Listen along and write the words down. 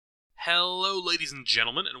Hello, ladies and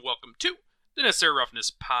gentlemen, and welcome to the Necessary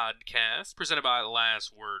Roughness Podcast, presented by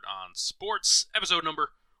Last Word on Sports, episode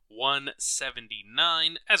number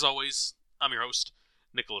 179. As always, I'm your host,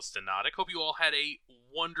 Nikolas Donadic. Hope you all had a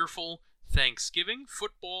wonderful Thanksgiving,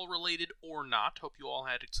 football-related or not. Hope you all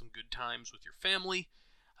had some good times with your family,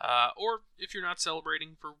 or if you're not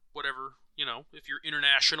celebrating for whatever, if you're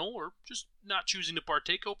international or just not choosing to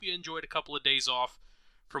partake, hope you enjoyed a couple of days off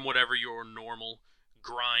from whatever your normal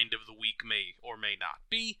grind of the week may or may not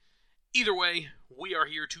be. Either way, we are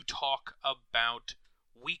here to talk about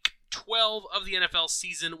Week 12 of the NFL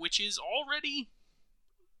season, which is already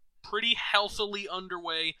pretty healthily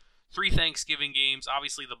underway. 3 Thanksgiving games,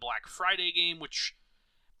 obviously the Black Friday game, which,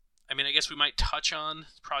 I guess we might touch on.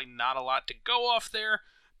 It's probably not a lot to go off there,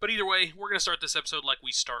 but either way, we're going to start this episode like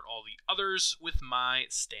we start all the others with my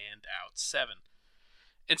Standout 7.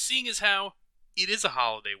 And seeing as how it is a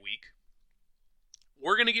holiday week,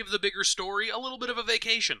 we're going to give the bigger story a little bit of a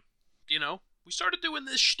vacation. We started doing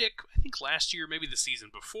this shtick, I think last year, maybe the season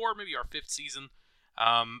before, maybe our 5th season.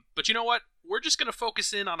 But you know what? We're just going to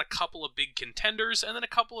focus in on a couple of big contenders and then a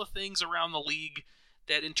couple of things around the league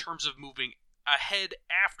that in terms of moving ahead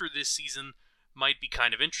after this season might be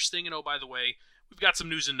kind of interesting. And oh, by the way, we've got some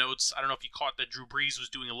news and notes. I don't know if you caught that Drew Brees was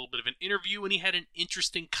doing a little bit of an interview and he had an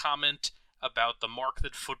interesting comment about the mark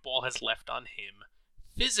that football has left on him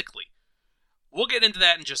physically. We'll get into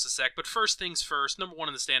that in just a sec, but first things first, number 1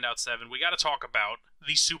 in the Standout 7, we got to talk about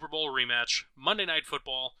the Super Bowl rematch, Monday Night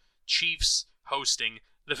Football, Chiefs hosting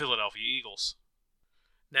the Philadelphia Eagles.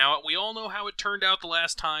 Now, we all know how it turned out the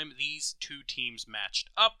last time these two teams matched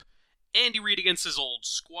up. Andy Reid against his old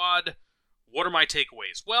squad. What are my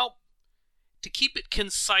takeaways? Well, to keep it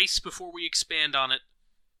concise before we expand on it,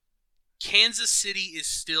 Kansas City is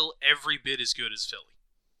still every bit as good as Philly.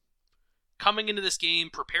 Coming into this game,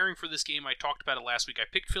 preparing for this game, I talked about it last week. I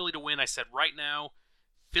picked Philly to win. I said right now,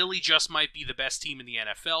 Philly just might be the best team in the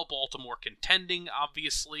NFL. Baltimore contending,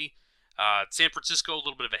 obviously. San Francisco, a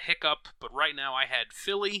little bit of a hiccup. But right now, I had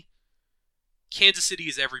Philly. Kansas City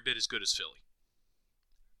is every bit as good as Philly.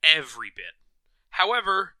 Every bit.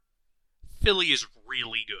 However, Philly is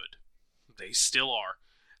really good. They still are.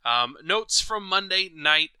 Notes from Monday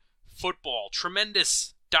Night Football.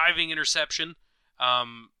 Tremendous diving interception,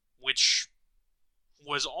 which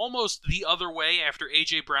was almost the other way after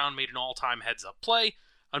A.J. Brown made an all-time heads-up play.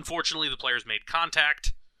 Unfortunately, the players made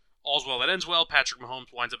contact. All's well that ends well. Patrick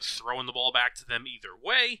Mahomes winds up throwing the ball back to them either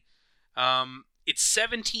way. It's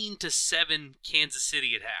 17-7 Kansas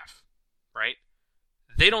City at half, right?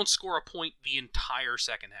 They don't score a point the entire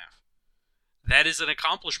second half. That is an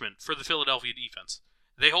accomplishment for the Philadelphia defense.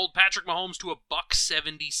 They hold Patrick Mahomes to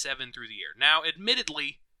 $177 through the air. Now,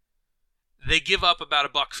 admittedly, they give up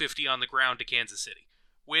about $150 on the ground to Kansas City,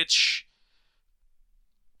 which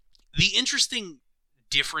the interesting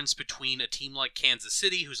difference between a team like Kansas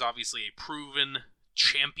City, who's obviously a proven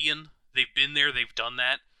champion, they've been there, they've done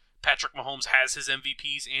that. Patrick Mahomes has his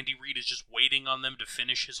MVPs. Andy Reid is just waiting on them to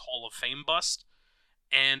finish his Hall of Fame bust.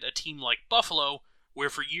 And a team like Buffalo, where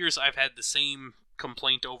for years I've had the same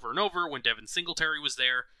complaint over and over when Devin Singletary was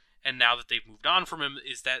there, and now that they've moved on from him,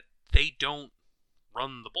 is that they don't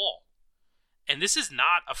run the ball. And this is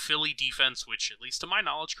not a Philly defense, which, at least to my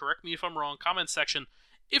knowledge, correct me if I'm wrong, comment section,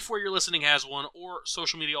 if where you're listening has one, or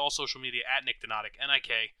social media, all social media, at Nick Donadic,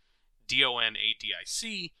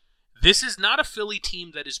 Nikdonadic. This is not a Philly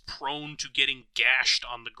team that is prone to getting gashed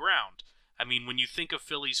on the ground. I mean, when you think of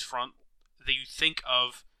Philly's front, you think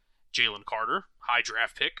of Jalen Carter, high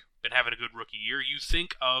draft pick, been having a good rookie year. You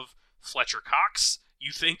think of Fletcher Cox.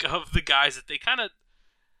 You think of the guys that they kind of,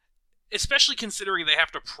 especially considering they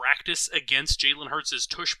have to practice against Jalen Hurts'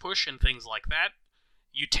 tush push and things like that,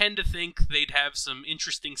 you tend to think they'd have some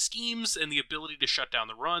interesting schemes and the ability to shut down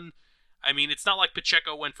the run. I mean, it's not like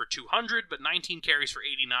Pacheco went for 200, but 19 carries for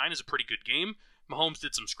 89 is a pretty good game. Mahomes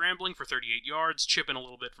did some scrambling for 38 yards, chipping a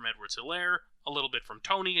little bit from Edwards-Helaire, a little bit from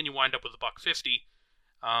Tony, and you wind up with $150.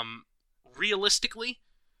 Realistically,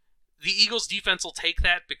 the Eagles' defense will take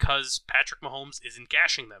that because Patrick Mahomes isn't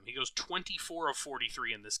gashing them. He goes 24 of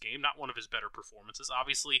 43 in this game, not one of his better performances.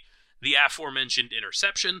 Obviously, the aforementioned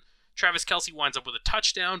interception. Travis Kelce winds up with a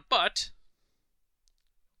touchdown, but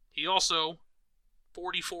he also,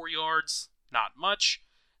 44 yards, not much.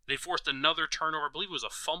 They forced another turnover. I believe it was a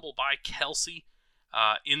fumble by Kelce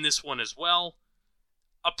in this one as well.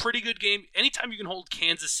 A pretty good game. Anytime you can hold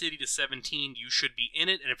Kansas City to 17, you should be in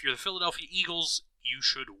it. And if you're the Philadelphia Eagles, you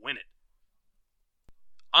should win it.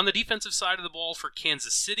 On the defensive side of the ball for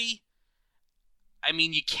Kansas City, I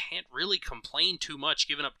mean, you can't really complain too much,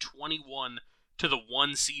 giving up 21 to the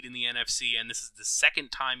 1 seed in the NFC, and this is the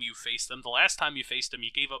second time you faced them. The last time you faced them, you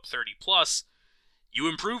gave up 30+. You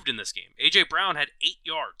improved in this game. A.J. Brown had 8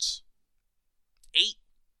 yards.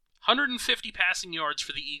 150 passing yards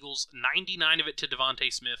for the Eagles, 99 of it to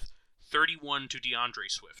Devontae Smith, 31 to DeAndre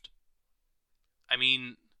Swift. I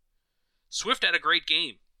mean, Swift had a great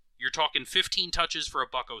game. You're talking 15 touches for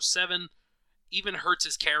 $107. Even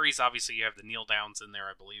Hurts' carries, obviously you have the kneel downs in there,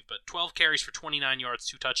 I believe, but 12 carries for 29 yards,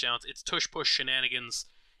 2 touchdowns. It's tush-push shenanigans.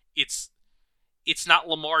 It's not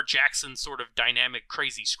Lamar Jackson sort of dynamic,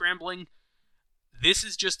 crazy scrambling. This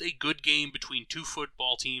is just a good game between two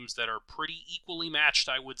football teams that are pretty equally matched,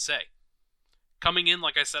 I would say. Coming in,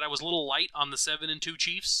 like I said, I was a little light on the 7-2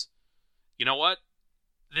 Chiefs. You know what?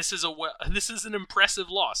 This is an impressive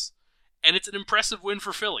loss. And it's an impressive win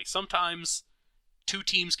for Philly. Sometimes two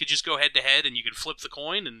teams could just go head-to-head and you could flip the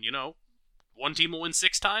coin and, one team will win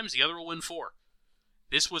 6 times, the other will win 4.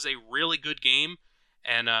 This was a really good game,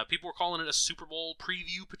 and people were calling it a Super Bowl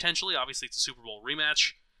preview, potentially. Obviously, it's a Super Bowl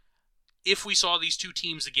rematch. If we saw these two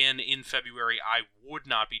teams again in February, I would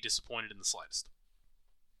not be disappointed in the slightest.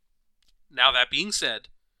 Now, that being said,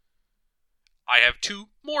 I have 2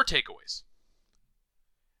 more takeaways.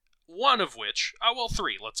 One of which,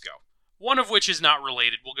 3, let's go. One of which is not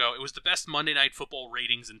related. We'll go. It was the best Monday Night Football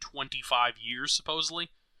ratings in 25 years,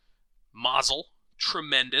 supposedly. Mazel.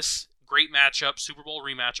 Tremendous. Great matchup. Super Bowl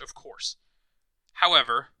rematch, of course.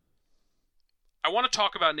 However, I want to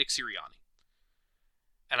talk about Nick Sirianni.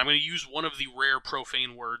 And I'm going to use one of the rare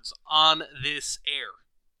profane words on this air.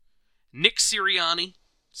 Nick Sirianni,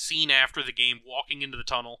 seen after the game, walking into the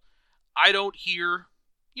tunnel. I don't hear...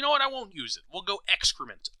 You know what? I won't use it. We'll go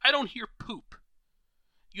excrement. I don't hear poop.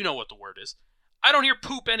 You know what the word is. I don't hear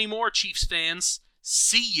poop anymore, Chiefs fans.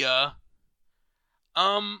 See ya.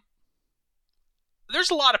 There's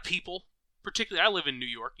a lot of people, particularly I live in New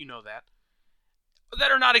York, you know that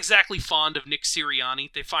are not exactly fond of Nick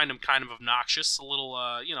Sirianni. They find him kind of obnoxious, a little,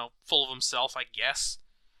 full of himself, I guess.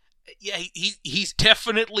 Yeah, he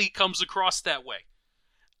definitely comes across that way.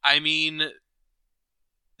 I mean,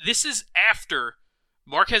 this is after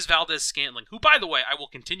Marquez Valdez-Scantling, who, by the way, I will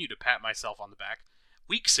continue to pat myself on the back.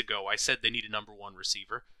 Weeks ago, I said they need a number 1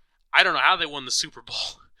 receiver. I don't know how they won the Super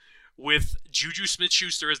Bowl with Juju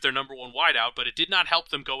Smith-Schuster as their number 1 wideout, but it did not help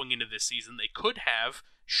them going into this season. They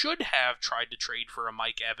should have tried to trade for a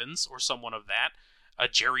Mike Evans or someone of that, a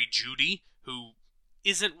Jerry Jeudy, who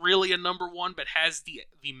isn't really a number 1, but has the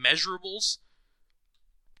measurables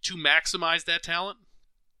to maximize that talent.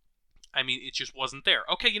 I mean, it just wasn't there.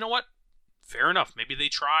 Okay, you know what? Fair enough. Maybe they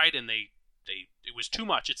tried and it was too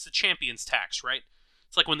much. It's the champion's tax, right?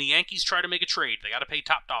 It's like when the Yankees try to make a trade, they got to pay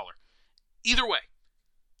top dollar. Either way,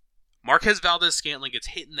 Marquez Valdez-Scantling gets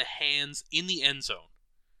hit in the hands in the end zone.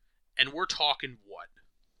 And we're talking what?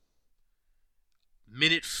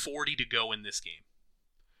 Minute 40 to go in this game.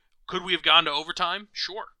 Could we have gone to overtime?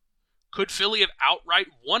 Sure. Could Philly have outright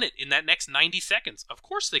won it in that next 90 seconds? Of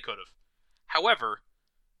course they could have. However,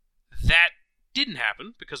 that didn't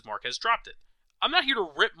happen because Marquez dropped it. I'm not here to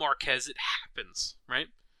rip Marquez. It happens, right?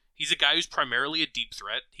 He's a guy who's primarily a deep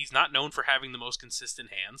threat. He's not known for having the most consistent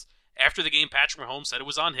hands. After the game, Patrick Mahomes said it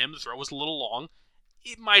was on him. The throw was a little long.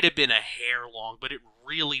 It might have been a hair long, but it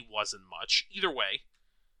really wasn't much. Either way,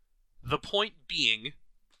 the point being,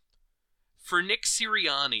 for Nick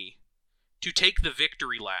Sirianni to take the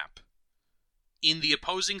victory lap in the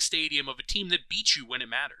opposing stadium of a team that beat you when it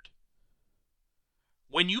mattered,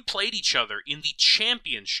 when you played each other in the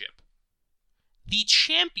championship,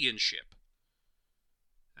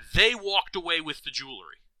 they walked away with the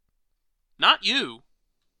jewelry. Not you.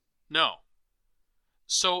 No.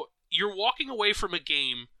 So you're walking away from a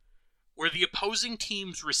game where the opposing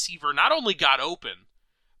team's receiver not only got open,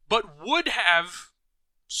 but would have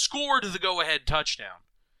scored the go-ahead touchdown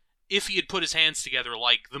if he had put his hands together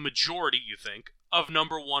like the majority, you think, of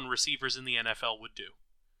number 1 receivers in the NFL would do.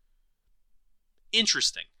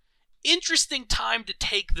 Interesting. Interesting time to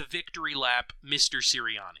take the victory lap, Mr.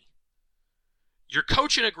 Sirianni. You're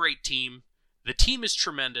coaching a great team. The team is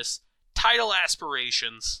tremendous. Title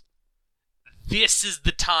aspirations. This is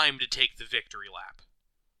the time to take the victory lap.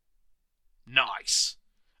 Nice.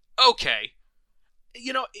 Okay.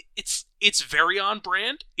 You know, it's very on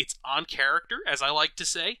brand. It's on character, as I like to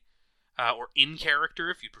say. Or in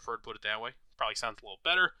character, if you prefer to put it that way. Probably sounds a little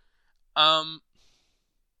better.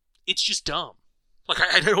 It's just dumb. Like,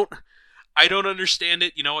 I don't understand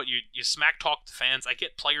it. You know what? You smack talk the fans. I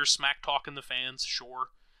get players smack talking the fans, sure.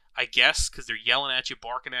 I guess, because they're yelling at you,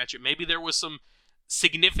 barking at you. Maybe there was some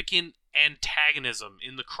significant antagonism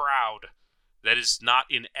in the crowd that is not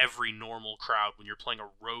in every normal crowd when you're playing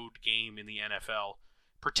a road game in the NFL.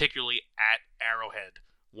 particularly at Arrowhead,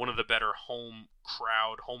 one of the better home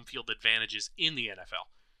field advantages in the NFL.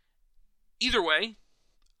 Either way,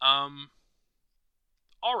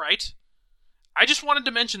 all right. I just wanted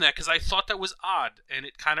to mention that because I thought that was odd, and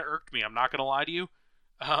it kind of irked me. I'm not going to lie to you.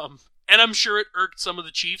 And I'm sure it irked some of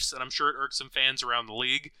the Chiefs, and I'm sure it irked some fans around the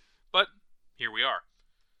league, but here we are.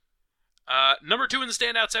 Number 2 in the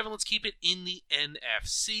standout 7, let's keep it in the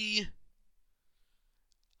NFC.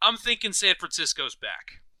 I'm thinking San Francisco's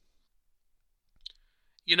back.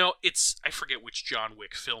 You know, I forget which John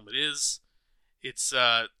Wick film it is. It's,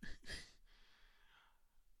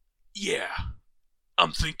 yeah,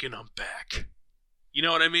 I'm thinking I'm back. You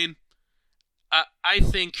know what I mean? I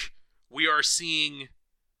think we are seeing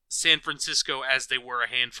San Francisco as they were a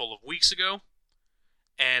handful of weeks ago,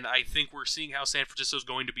 and I think we're seeing how San Francisco's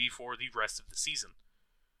going to be for the rest of the season.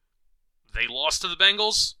 They lost to the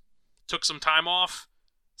Bengals, took some time off,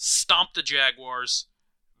 stomped the Jaguars,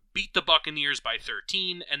 beat the Buccaneers by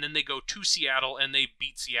 13, and then they go to Seattle, and they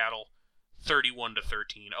beat Seattle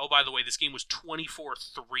 31-13. Oh, by the way, this game was 24-3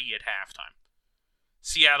 at halftime.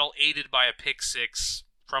 Seattle aided by a pick six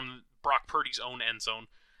from Brock Purdy's own end zone.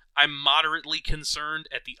 I'm moderately concerned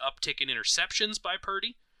at the uptick in interceptions by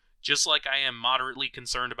Purdy, just like I am moderately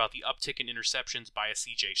concerned about the uptick in interceptions by a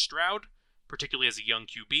C.J. Stroud, particularly as a young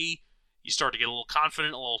QB. You start to get a little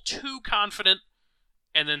confident, a little too confident,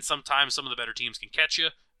 and then sometimes some of the better teams can catch you.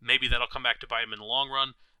 Maybe that'll come back to bite them in the long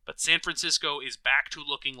run. But San Francisco is back to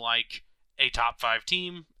looking like a top 5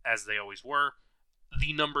 team, as they always were.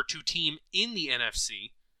 The number 2 team in the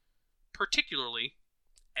NFC, particularly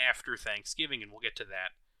after Thanksgiving, and we'll get to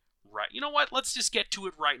that right. You know what? Let's just get to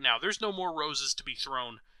it right now. There's no more roses to be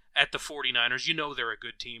thrown at the 49ers. You know they're a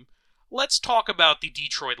good team. Let's talk about the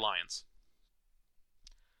Detroit Lions.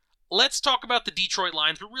 Let's talk about the Detroit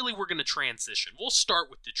Lions, but really we're going to transition. We'll start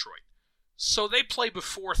with Detroit. So they play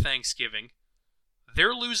before Thanksgiving.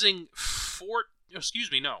 They're losing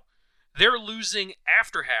They're losing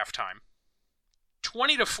after halftime,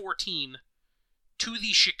 20-14 to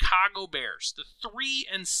the Chicago Bears, the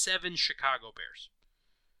 3-7 Chicago Bears.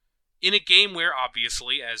 In a game where,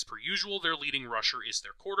 obviously, as per usual, their leading rusher is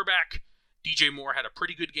their quarterback. DJ Moore had a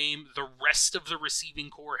pretty good game. The rest of the receiving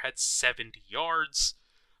corps had 70 yards.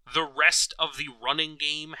 The rest of the running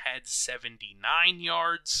game had 79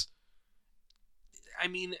 yards. I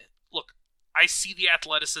mean, look, I see the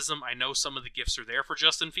athleticism. I know some of the gifts are there for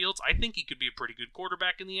Justin Fields. I think he could be a pretty good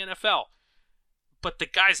quarterback in the NFL. But the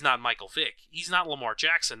guy's not Michael Vick. He's not Lamar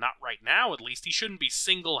Jackson, not right now at least. He shouldn't be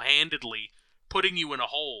single-handedly putting you in a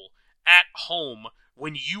hole at home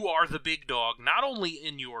when you are the big dog, not only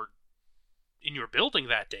in your building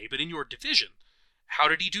that day, but in your division. How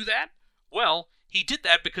did he do that? Well, he did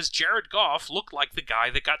that because Jared Goff looked like the guy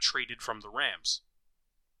that got traded from the Rams.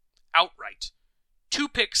 Outright. 2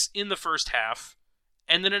 picks in the first half,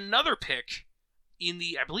 and then another pick in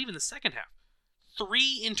the second half.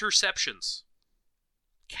 3 interceptions.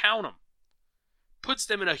 Count them. Puts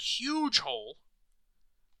them in a huge hole.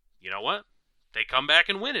 You know what? They come back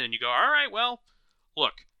and win it, and you go, all right, well,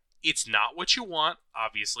 look, it's not what you want,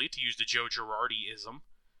 obviously, to use the Joe Girardi-ism.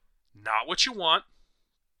 Not what you want,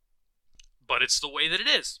 but it's the way that it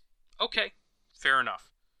is. Okay, fair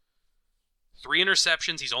enough. 3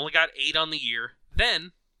 interceptions, he's only got 8 on the year.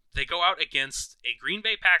 Then, they go out against a Green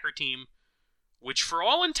Bay Packer team, which for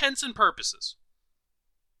all intents and purposes,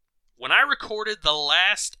 when I recorded the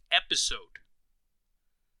last episode,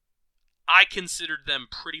 I considered them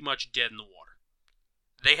pretty much dead in the water.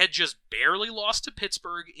 They had just barely lost to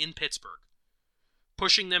Pittsburgh in Pittsburgh,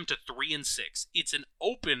 pushing them to 3-6. It's an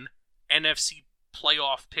open NFC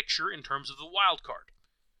playoff picture in terms of the wild card.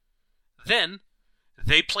 Then,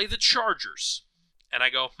 they play the Chargers, and I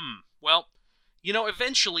go, well, you know,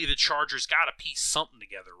 eventually the Chargers got to piece something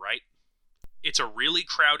together, right? It's a really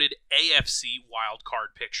crowded AFC wild card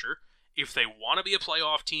picture. If they want to be a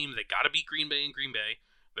playoff team, they got to beat Green Bay in Green Bay.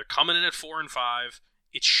 They're coming in at 4-5.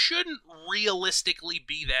 It shouldn't realistically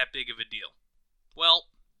be that big of a deal. Well,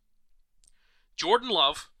 Jordan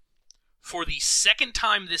Love, for the second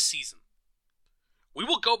time this season, we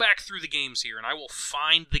will go back through the games here, and I will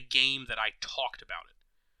find the game that I talked about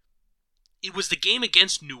it. It was the game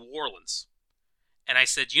against New Orleans. And I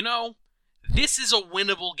said, you know, this is a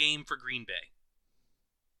winnable game for Green Bay.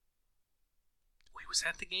 Wait, was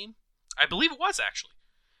that the game? I believe it was, actually.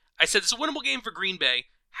 I said, it's a winnable game for Green Bay.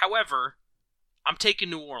 However, I'm taking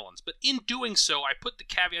New Orleans. But in doing so, I put the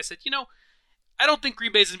caveat. I said, you know, I don't think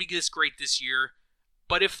Green Bay's going to be this great this year.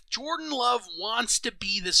 But if Jordan Love wants to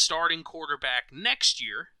be the starting quarterback next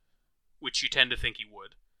year, which you tend to think he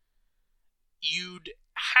would, you'd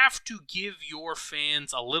have to give your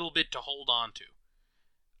fans a little bit to hold on to.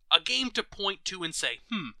 A game to point to and say,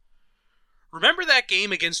 remember that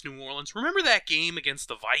game against New Orleans? Remember that game against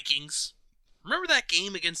the Vikings? Remember that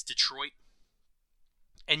game against Detroit?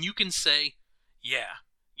 And you can say, yeah,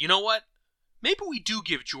 you know what? Maybe we do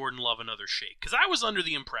give Jordan Love another shake. Because I was under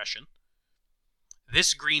the impression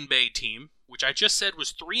this Green Bay team, which I just said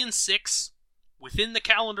was 3-6 within the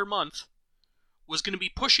calendar month, was going to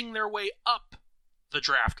be pushing their way up the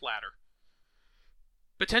draft ladder.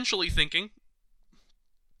 Potentially thinking,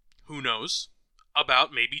 who knows,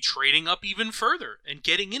 about maybe trading up even further and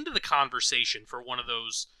getting into the conversation for one of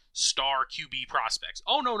those star QB prospects.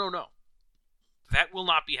 Oh, no. That will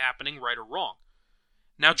not be happening, right or wrong.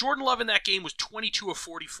 Now, Jordan Love in that game was 22 of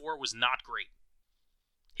 44, was not great.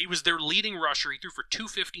 He was their leading rusher. He threw for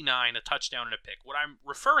 259, a touchdown, and a pick. What I'm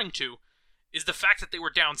referring to is the fact that they were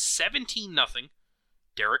down 17-0.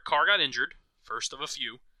 Derek Carr got injured, first of a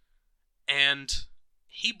few, and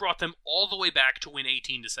he brought them all the way back to win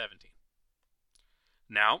 18-17.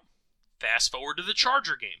 Now, fast forward to the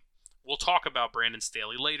Charger game. We'll talk about Brandon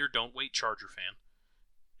Staley later. Don't wait, Charger fan.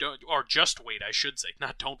 Just wait, I should say.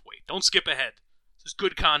 Not don't wait. Don't skip ahead. This is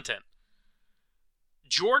good content.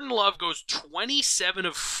 Jordan Love goes 27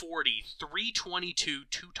 of 40, 322,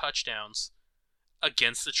 2 touchdowns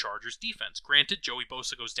against the Chargers defense. Granted, Joey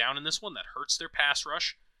Bosa goes down in this one. That hurts their pass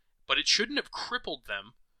rush, but it shouldn't have crippled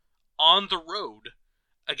them on the road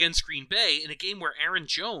against Green Bay in a game where Aaron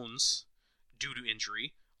Jones, due to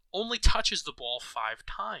injury, only touches the ball 5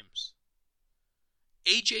 times.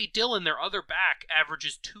 A.J. Dillon, their other back,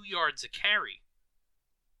 averages 2 yards a carry.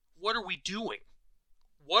 What are we doing?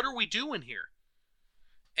 What are we doing here?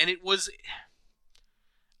 And it was,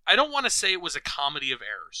 I don't want to say it was a comedy of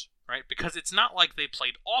errors, right? Because it's not like they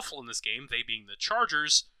played awful in this game, they being the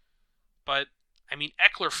Chargers. But, I mean,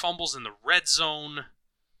 Eckler fumbles in the red zone.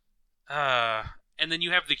 And then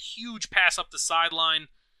you have the huge pass up the sideline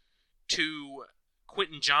to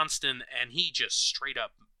Quentin Johnston, and he just straight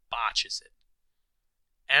up botches it.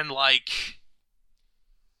 And,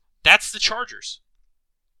 that's the Chargers.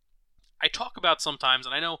 I talk about sometimes,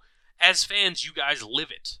 and I know as fans, you guys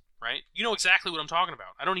live it, right? You know exactly what I'm talking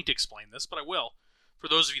about. I don't need to explain this, but I will. For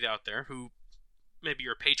those of you out there who maybe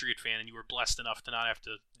you're a Patriot fan and you were blessed enough to not have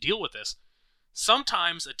to deal with this,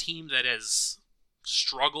 sometimes a team that has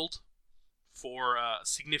struggled for a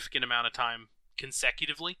significant amount of time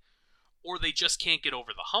consecutively, or they just can't get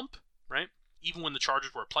over the hump, right? Even when the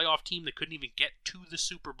Chargers were a playoff team, they couldn't even get to the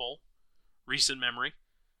Super Bowl. Recent memory.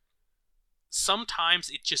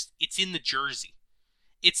 Sometimes it's in the jersey.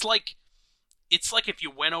 It's like if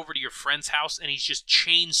you went over to your friend's house and he's just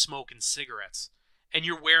chain smoking cigarettes, and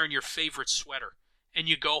you're wearing your favorite sweater, and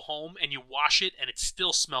you go home and you wash it and it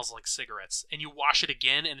still smells like cigarettes, and you wash it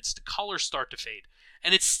again and the colors start to fade,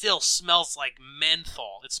 and it still smells like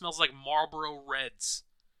menthol. It smells like Marlboro Reds,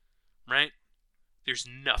 right? There's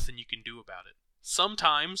nothing you can do about it.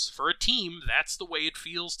 Sometimes, for a team, that's the way it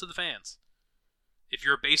feels to the fans. If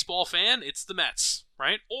you're a baseball fan, it's the Mets,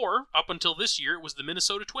 right? Or, up until this year, it was the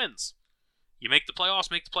Minnesota Twins. You make the playoffs,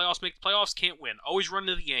 can't win. Always run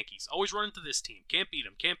into the Yankees. Always run into this team. Can't beat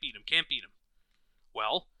them.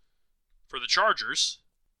 Well, for the Chargers,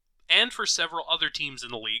 and for several other teams in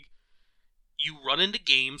the league, you run into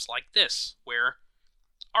games like this, where,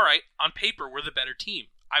 all right, on paper, we're the better team,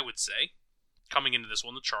 I would say. Coming into this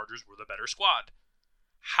one, the Chargers were the better squad.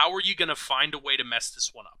 How are you going to find a way to mess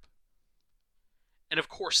this one up? And of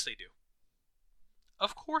course they do.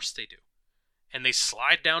 And they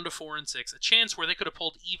slide down to 4-6, a chance where they could have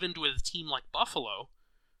pulled even with a team like Buffalo,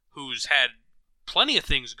 who's had plenty of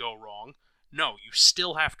things go wrong. No, you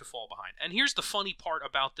still have to fall behind. And here's the funny part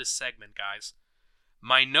about this segment, guys.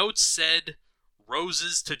 My notes said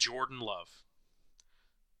roses to Jordan Love,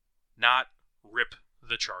 not rip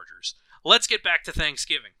the Chargers. Let's get back to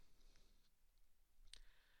Thanksgiving.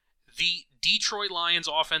 The Detroit Lions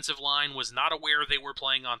offensive line was not aware they were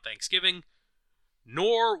playing on Thanksgiving,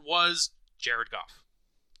 nor was Jared Goff,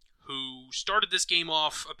 who started this game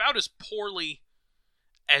off about as poorly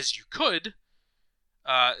as you could.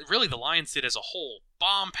 Really, the Lions did as a whole.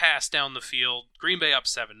 Bomb pass down the field. Green Bay up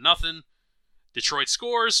 7-0. Detroit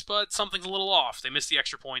scores, but something's a little off. They missed the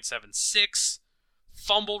extra point, 7-6.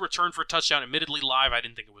 Fumble, return for a touchdown. Admittedly live, I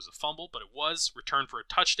didn't think it was a fumble, but it was. Return for a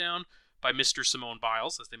touchdown by Mr. Simone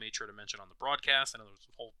Biles, as they made sure to mention on the broadcast. I know there was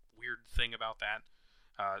a whole weird thing about that.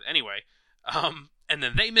 And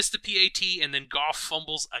then they missed the PAT, and then Goff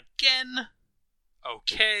fumbles again.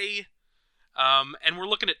 Okay. And we're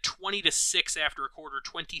looking at 20-6 after a quarter,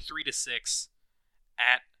 23-6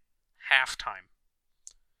 at halftime.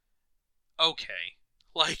 Okay.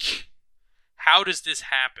 How does this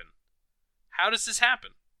happen?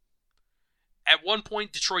 At one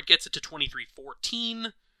point, Detroit gets it to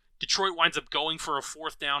 23-14. Detroit winds up going for a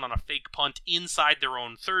 4th down on a fake punt inside their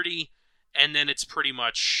own 30, and then it's pretty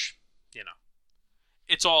much,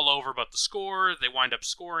 it's all over but the score. They wind up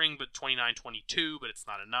scoring, but 29-22, but it's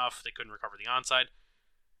not enough. They couldn't recover the onside.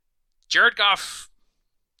 Jared Goff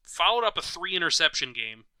followed up a 3-interception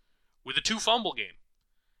game with a 2-fumble game.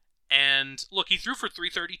 And look, he threw for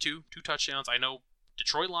 332, 2 touchdowns. I know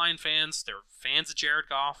Detroit Lion fans, they're fans of Jared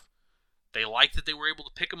Goff. They liked that they were able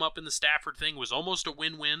to pick him up in the Stafford thing. It was almost a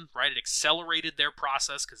win-win, right? It accelerated their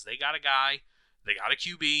process because they got a guy, they got a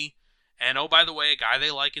QB, and oh, by the way, a guy they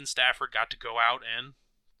like in Stafford got to go out and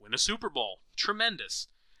win a Super Bowl. Tremendous.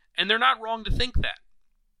 And they're not wrong to think that.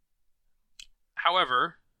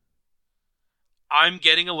 However, I'm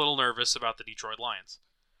getting a little nervous about the Detroit Lions.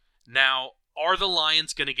 Now, are the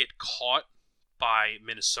Lions going to get caught by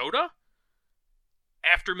Minnesota?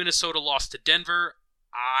 After Minnesota lost to Denver,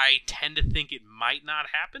 I tend to think it might not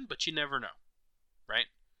happen, but you never know, right?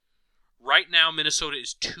 Right now, Minnesota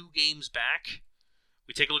is 2 games back.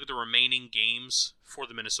 We take a look at the remaining games for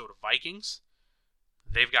the Minnesota Vikings.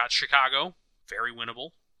 They've got Chicago, very winnable.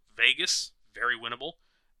 Vegas, very winnable.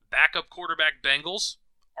 Backup quarterback Bengals,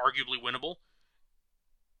 arguably winnable.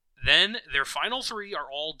 Then their final 3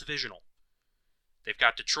 are all divisional. They've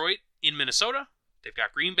got Detroit in Minnesota, they've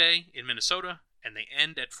got Green Bay in Minnesota, and they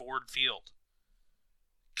end at Ford Field.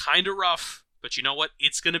 Kind of rough, but you know what?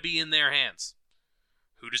 It's going to be in their hands.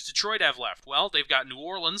 Who does Detroit have left? Well, they've got New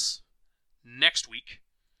Orleans next week.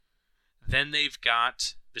 Then they've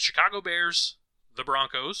got the Chicago Bears, the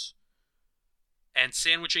Broncos, and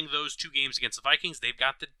sandwiching those 2 games against the Vikings, they've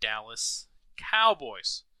got the Dallas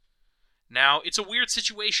Cowboys. Now, it's a weird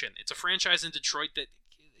situation. It's a franchise in Detroit that,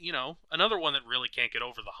 another one that really can't get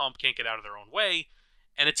over the hump, can't get out of their own way,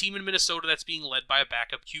 and a team in Minnesota that's being led by a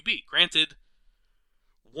backup QB. Granted,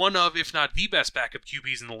 one of, if not the best backup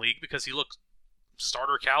QBs in the league, because he looked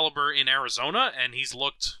starter caliber in Arizona, and he's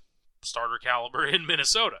looked starter caliber in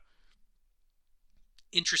Minnesota.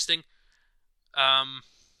 Interesting.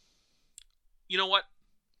 You know what?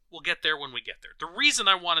 We'll get there when we get there. The reason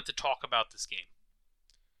I wanted to talk about this game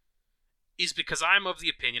is because I'm of the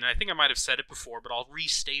opinion, and I think I might have said it before, but I'll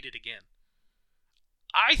restate it again.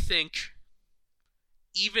 I think,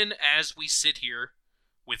 even as we sit here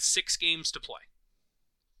with 6 games to play,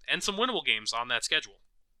 and some winnable games on that schedule,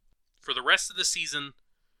 for the rest of the season,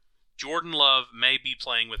 Jordan Love may be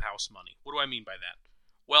playing with house money. What do I mean by that?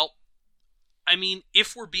 Well, I mean,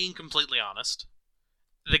 if we're being completely honest,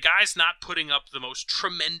 the guy's not putting up the most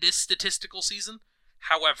tremendous statistical season.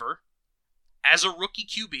 However, as a rookie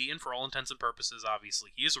QB, and for all intents and purposes,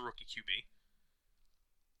 obviously, he is a rookie QB,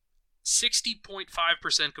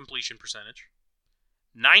 60.5% completion percentage,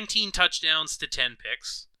 19 touchdowns to 10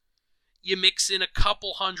 picks. You mix in a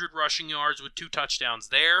couple hundred rushing yards with 2 touchdowns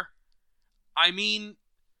there. I mean,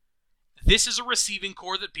 this is a receiving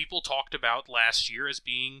core that people talked about last year as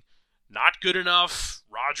being not good enough,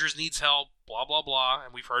 Rodgers needs help, blah, blah, blah,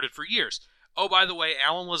 and we've heard it for years. Oh, by the way,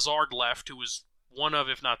 Allen Lazard left, who was one of,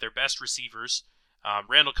 if not their best receivers.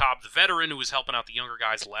 Randall Cobb, the veteran who was helping out the younger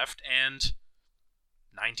guys, left, and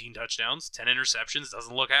 19 touchdowns, 10 interceptions,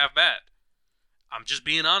 doesn't look half bad. I'm just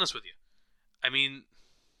being honest with you. I mean,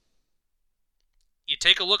 you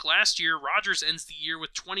take a look last year, Rodgers ends the year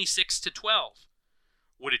with 26-12.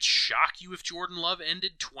 Would it shock you if Jordan Love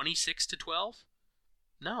ended 26-12?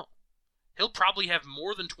 No. He'll probably have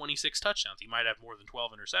more than 26 touchdowns. He might have more than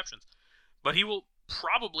 12 interceptions. But he will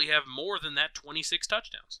probably have more than that 26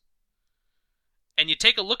 touchdowns. And you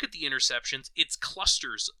take a look at the interceptions, it's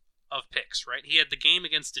clusters of picks, right? He had the game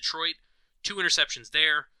against Detroit, 2 interceptions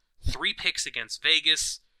there, 3 picks against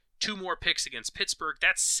Vegas, 2 more picks against Pittsburgh.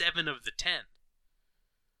 That's 7 of the 10.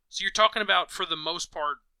 So you're talking about, for the most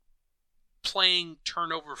part, playing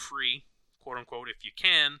turnover-free, quote-unquote, if you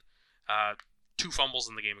can. 2 fumbles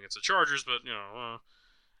in the game against the Chargers, but,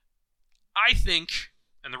 I think,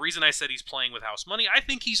 and the reason I said he's playing with house money, I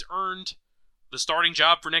think he's earned the starting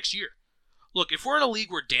job for next year. Look, if we're in a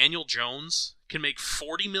league where Daniel Jones can make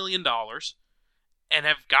 $40 million and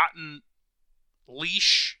have gotten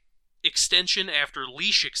leash extension after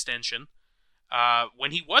leash extension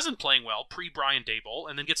when he wasn't playing well, pre-Brian Daboll,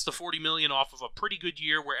 and then gets the $40 million off of a pretty good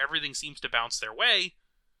year where everything seems to bounce their way,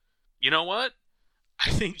 you know what? I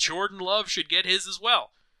think Jordan Love should get his as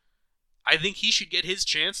well. I think he should get his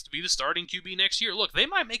chance to be the starting QB next year. Look, they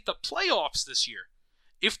might make the playoffs this year.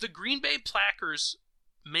 If the Green Bay Packers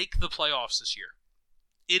make the playoffs this year,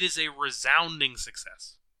 it is a resounding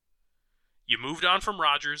success. You moved on from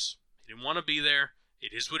Rodgers. He didn't want to be there.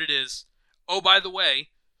 It is what it is. Oh, by the way,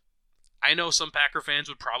 I know some Packer fans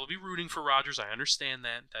would probably be rooting for Rodgers. I understand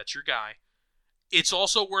that. That's your guy. It's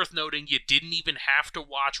also worth noting you didn't even have to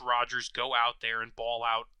watch Rodgers go out there and ball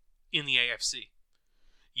out in the AFC.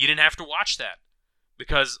 You didn't have to watch that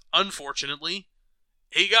because, unfortunately,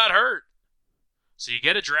 he got hurt. So you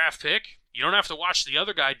get a draft pick. You don't have to watch the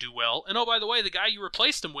other guy do well. And oh, by the way, the guy you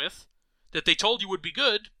replaced him with that they told you would be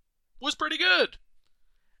good was pretty good.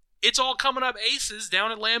 It's all coming up aces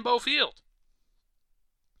down at Lambeau Field.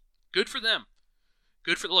 Good for them.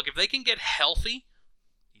 Look, if they can get healthy,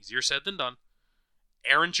 easier said than done.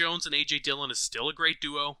 Aaron Jones and A.J. Dillon is still a great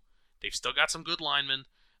duo. They've still got some good linemen.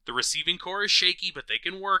 The receiving core is shaky, but they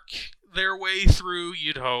can work their way through,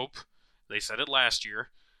 you'd hope. They said it last year.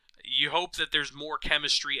 You hope that there's more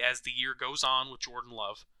chemistry as the year goes on with Jordan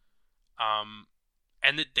Love.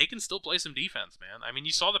 And that they can still play some defense, man. I mean,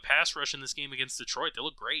 you saw the pass rush in this game against Detroit. They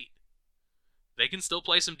look great. They can still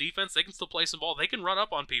play some defense. They can still play some ball. They can run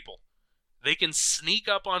up on people. They can sneak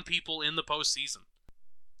up on people in the postseason.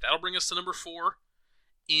 That'll bring us to number 4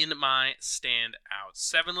 in my standout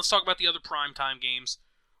 7. Let's talk about the other primetime games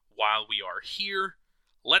while we are here.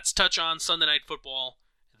 Let's touch on Sunday Night Football,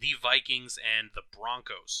 the Vikings and the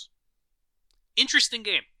Broncos. Interesting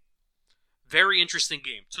game. Very interesting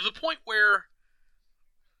game. To the point where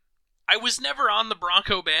I was never on the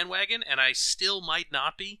Bronco bandwagon, and I still might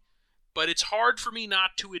not be, but it's hard for me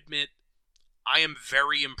not to admit I am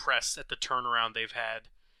very impressed at the turnaround they've had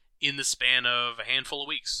in the span of a handful of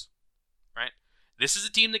weeks. Right? This is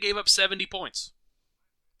a team that gave up 70 points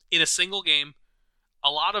in a single game,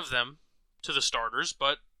 a lot of them to the starters,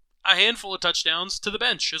 but a handful of touchdowns to the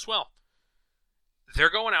bench as well. They're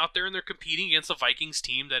going out there and they're competing against a Vikings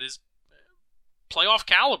team that is playoff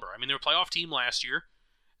caliber. I mean, they were a playoff team last year.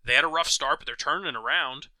 They had a rough start, but they're turning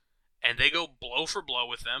around, and they go blow for blow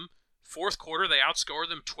with them. Fourth quarter, they outscore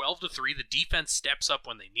them 12-3. The defense steps up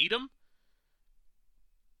when they need them.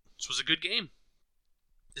 This was a good game.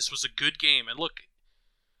 And look,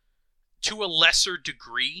 to a lesser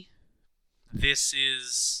degree, this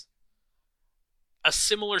is a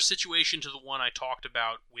similar situation to the one I talked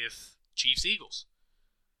about with Chiefs-Eagles.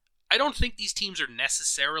 I don't think these teams are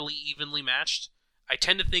necessarily evenly matched. I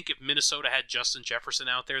tend to think if Minnesota had Justin Jefferson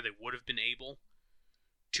out there, they would have been able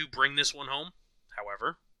to bring this one home.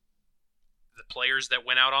 However, the players that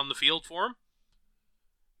went out on the field for him,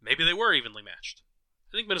 maybe they were evenly matched.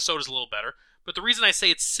 I think Minnesota's a little better. But the reason I say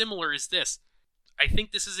it's similar is this. I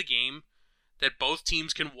think this is a game that both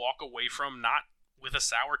teams can walk away from not with a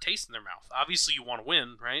sour taste in their mouth. Obviously, you want to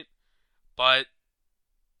win, right? But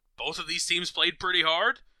both of these teams played pretty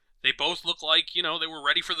hard. They both look like, they were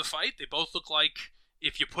ready for the fight. They both look like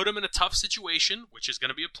if you put them in a tough situation, which is going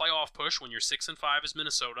to be a playoff push when you're 6-5 as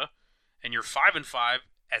Minnesota and you're 5-5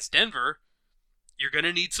 as Denver, you're going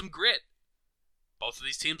to need some grit. Both of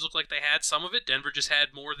these teams look like they had some of it. Denver just had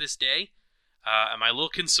more this day. Am I a little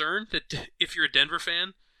concerned that if you're a Denver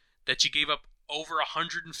fan, that you gave up over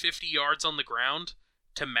 150 yards on the ground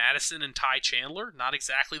to Madison and Ty Chandler? Not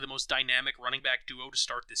exactly the most dynamic running back duo to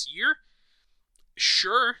start this year.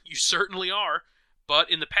 Sure, you certainly are.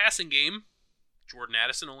 But in the passing game, Jordan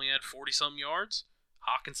Addison only had 40-some yards.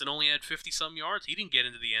 Hawkinson only had 50-some yards. He didn't get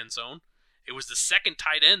into the end zone. It was the second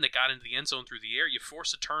tight end that got into the end zone through the air. You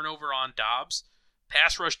force a turnover on Dobbs.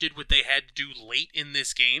 Pass rush did what they had to do late in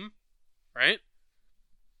this game, right?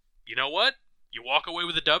 You know what? You walk away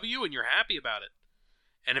with a W and you're happy about it.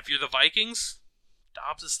 And if you're the Vikings,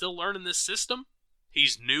 Dobbs is still learning this system.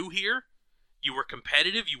 He's new here. You were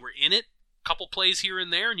competitive. You were in it. Couple plays here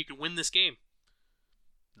and there, and you can win this game.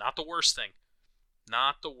 Not the worst thing.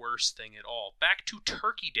 Not the worst thing at all. Back to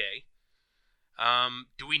Turkey Day.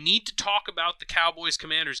 Do we need to talk about the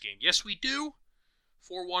Cowboys-Commanders game? Yes, we do.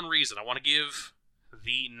 For one reason. I want to give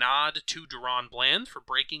the nod to Deron Bland for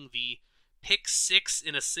breaking the pick 6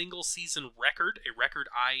 in a single season record. A record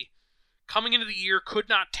I, coming into the year, could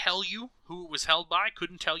not tell you who it was held by.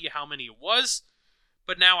 Couldn't tell you how many it was.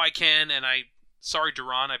 But now I can, and sorry,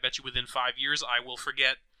 Deron, I bet you within 5 years I will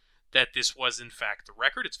forget that this was in fact the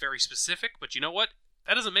record. It's very specific, but you know what?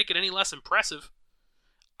 That doesn't make it any less impressive.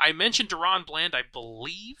 I mentioned Deron Bland, I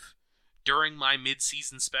believe, during my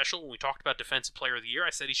mid-season special when we talked about Defensive Player of the Year. I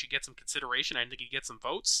said he should get some consideration. I think he'd get some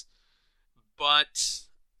votes. But,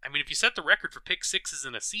 I mean, if you set the record for pick sixes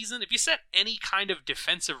in a season, if you set any kind of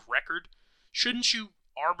defensive record, shouldn't you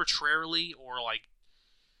arbitrarily or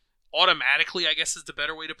automatically, I guess is the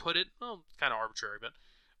better way to put it. Well, kind of arbitrary, but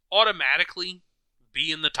automatically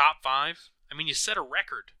be in the top 5. I mean, you set a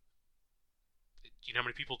record. Do you know how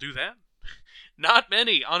many people do that? Not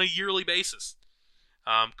many on a yearly basis.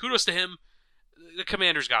 Kudos to him. The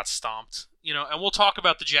Commanders got stomped. And we'll talk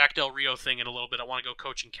about the Jack Del Rio thing in a little bit. I want to go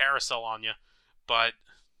coaching carousel on you. But,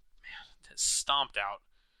 man, stomped out.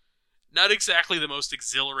 Not exactly the most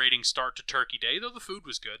exhilarating start to Turkey Day, though the food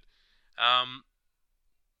was good.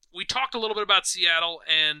 We talked a little bit about Seattle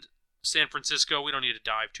and San Francisco. We don't need to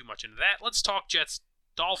dive too much into that. Let's talk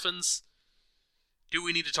Jets-Dolphins. Do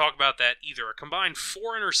we need to talk about that either? A combined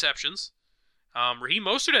 4 interceptions. Raheem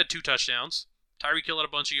Mostert had 2 touchdowns. Tyreek Hill had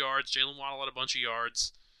a bunch of yards. Jalen Waddle had a bunch of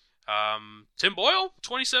yards. Tim Boyle,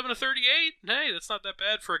 27 to 38. Hey, that's not that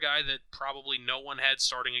bad for a guy that probably no one had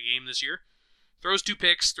starting a game this year. Throws 2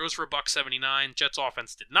 picks, throws for $179. Jets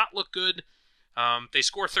offense did not look good. They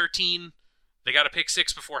score 13. They got a pick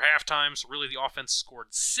 6 before halftime, so really the offense scored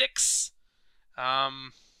 6. Yeah.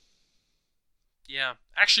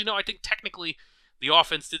 Actually, no, I think technically the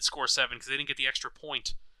offense did score 7 because they didn't get the extra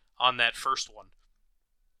point on that first one.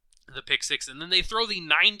 The pick 6. And then they throw the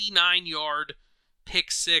 99-yard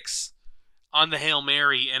pick 6 on the Hail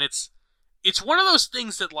Mary, and it's one of those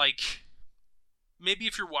things that, like, maybe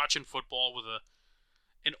if you're watching football with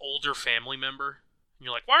an older family member, and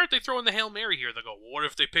you're like, why aren't they throwing the Hail Mary here? They go, well, what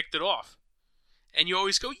if they picked it off? And you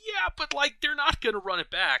always go, yeah, but, like, they're not going to run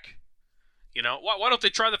it back. You know, why don't they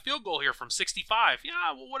try the field goal here from 65?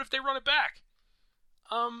 Yeah, well, what if they run it back?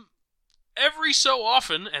 Every so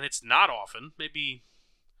often, and it's not often, maybe,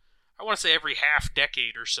 I want to say every half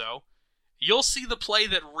decade or so, you'll see the play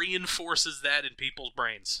that reinforces that in people's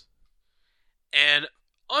brains. And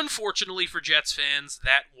unfortunately for Jets fans,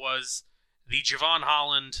 that was the Javon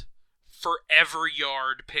Holland forever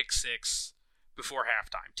yard pick 6 before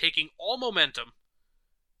halftime. Taking all momentum,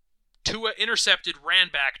 Tua intercepted, ran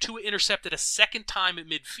back. Tua intercepted a second time at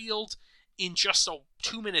midfield in just a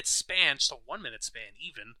 2-minute span, just a 1-minute span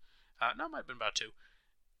even. No, it might have been about 2.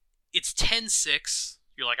 It's 10-6.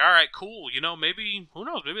 You're like, all right, cool. You know, maybe, who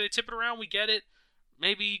knows? Maybe they tip it around. We get it.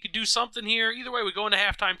 Maybe you could do something here. Either way, we go into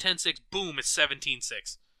halftime 10-6. Boom, it's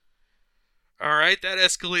 17-6. All right, that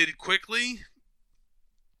escalated quickly.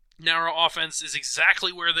 Now our offense is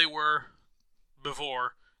exactly where they were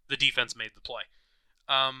before the defense made the play.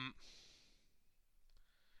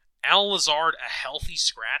 Allen Lazard, a healthy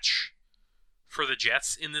scratch for the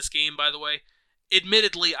Jets in this game, by the way.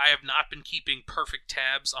 Admittedly, I have not been keeping perfect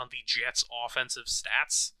tabs on the Jets' offensive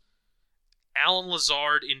stats. Allen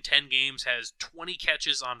Lazard in 10 games has 20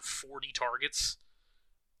 catches on 40 targets.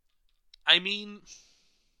 I mean,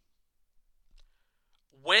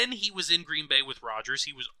 when he was in Green Bay with Rodgers,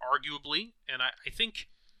 he was arguably, and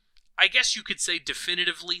I guess you could say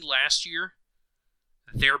definitively last year,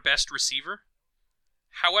 their best receiver.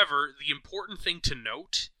 However, the important thing to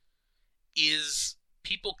note is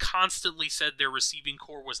people constantly said their receiving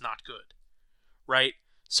core was not good, right?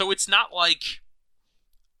 So it's not like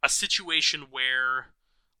a situation where,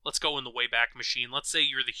 let's go in the Wayback Machine. Let's say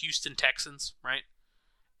you're the Houston Texans, right?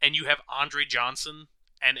 And you have Andre Johnson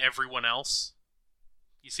and everyone else.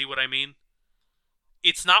 You see what I mean?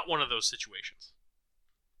 It's not one of those situations.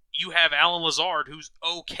 You have Allen Lazard, who's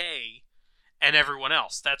okay, and everyone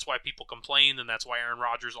else. That's why people complained, and that's why Aaron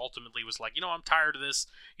Rodgers ultimately was like, you know, I'm tired of this.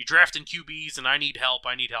 You're drafting QBs, and I need help,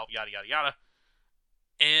 yada, yada, yada.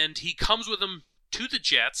 And he comes with them to the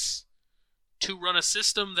Jets to run a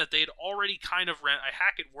system that they'd already kind of ran.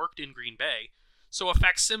 Hackett worked in Green Bay, so a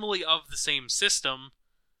facsimile of the same system,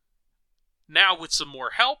 now with some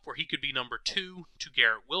more help, where he could be number 2 to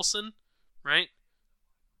Garrett Wilson, right?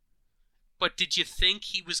 But did you think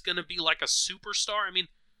he was going to be like a superstar? I mean,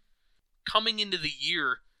 coming into the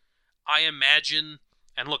year, I imagine,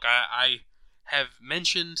 and look, I have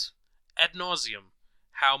mentioned ad nauseum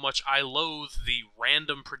how much I loathe the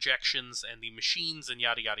random projections and the machines and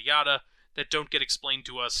yada, yada, yada that don't get explained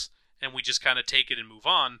to us, and we just kind of take it and move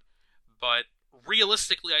on. But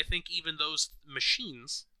realistically, I think even those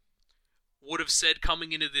machines would have said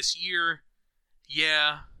coming into this year,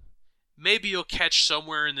 yeah, maybe you'll catch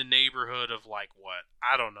somewhere in the neighborhood of like, what,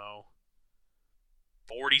 I don't know,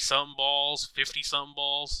 40-something balls, 50-something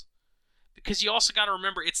balls. Because you also got to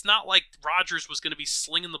remember, it's not like Rodgers was going to be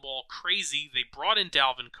slinging the ball crazy. They brought in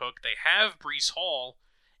Dalvin Cook. They have Breece Hall.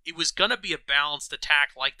 It was going to be a balanced attack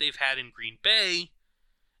like they've had in Green Bay.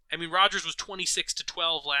 I mean, Rodgers was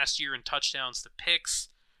 26-12 last year in touchdowns to picks.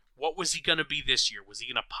 What was he going to be this year? Was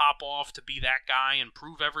he going to pop off to be that guy and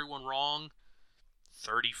prove everyone wrong?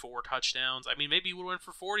 34 touchdowns. I mean, maybe he would have went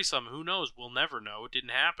for 40-something. Who knows? We'll never know. It didn't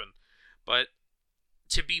happen. But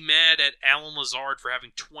to be mad at Allen Lazard for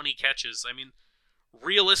having 20 catches, I mean,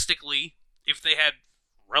 realistically, if they had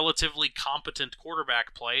relatively competent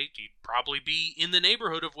quarterback play, he'd probably be in the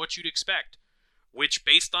neighborhood of what you'd expect, which,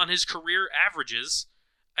 based on his career averages,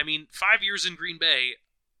 I mean, 5 years in Green Bay,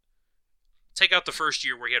 take out the first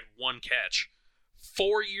year where he had 1 catch.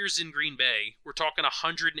 4 years in Green Bay, we're talking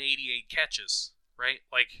 188 catches, right?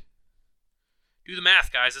 Like, Do the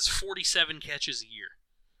math, guys. That's 47 catches a year.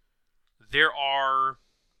 There are,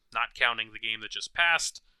 not counting the game that just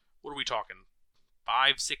passed, what are we talking?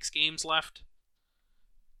 5-6 games left?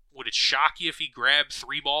 Would it shock you if he grabbed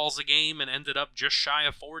 3 balls a game and ended up just shy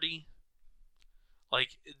of 40?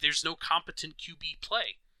 Like, there's no competent QB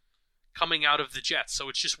play coming out of the Jets, so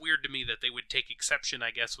it's just weird to me that they would take exception,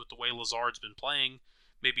 I guess, with the way Lazard's been playing.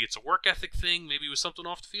 Maybe it's a work ethic thing, maybe it was something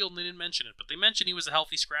off the field and they didn't mention it, but they mentioned he was a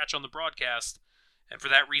healthy scratch on the broadcast, and for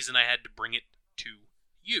that reason I had to bring it to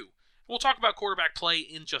you. We'll talk about quarterback play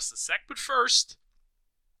in just a sec, but first,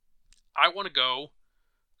 I want to go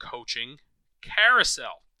coaching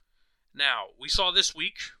carousel. Now, we saw this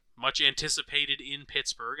week, much anticipated in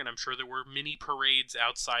Pittsburgh, and I'm sure there were many parades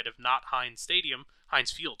outside of not Heinz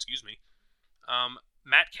Field.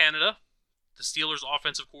 Matt Canada, the Steelers'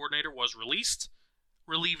 offensive coordinator, was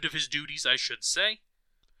relieved of his duties, I should say.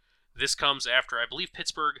 This comes after, I believe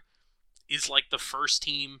Pittsburgh is like the first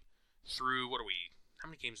team through, how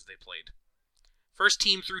many games have they played? First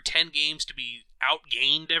team through 10 games to be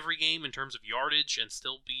outgained every game in terms of yardage and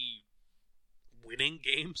still be winning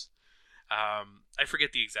games. I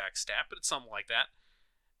forget the exact stat, but it's something like that.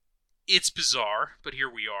 It's bizarre, but here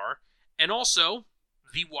we are. And also,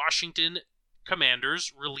 the Washington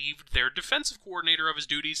Commanders relieved their defensive coordinator of his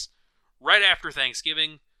duties right after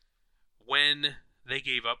Thanksgiving when they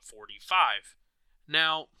gave up 45.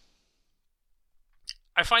 Now,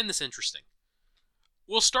 I find this interesting.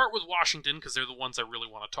 We'll start with Washington because they're the ones I really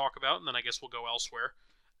want to talk about, and then I guess we'll go elsewhere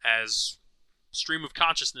as stream of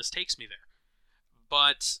consciousness takes me there.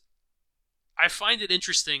 But I find it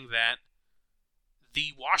interesting that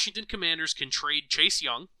the Washington Commanders can trade Chase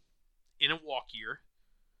Young in a walk year,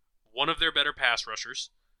 one of their better pass rushers,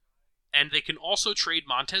 and they can also trade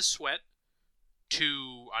Montez Sweat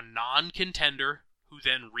to a non-contender who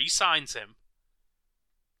then re-signs him,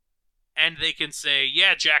 and they can say,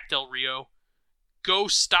 yeah, Jack Del Rio, go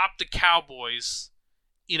stop the Cowboys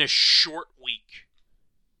in a short week.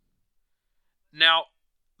 Now,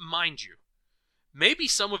 mind you, maybe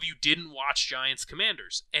some of you didn't watch Giants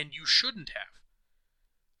Commanders, and you shouldn't have.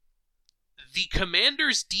 The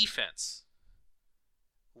Commanders' defense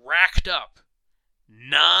racked up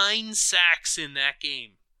 9 sacks in that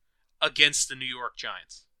game against the New York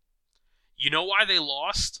Giants. You know why they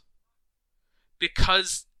lost?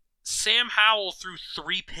 Because Sam Howell threw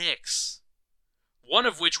 3 picks, one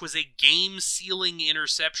of which was a game-sealing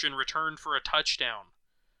interception returned for a touchdown.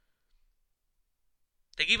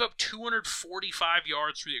 They gave up 245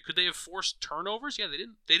 yards through it. Could they have forced turnovers? Yeah, they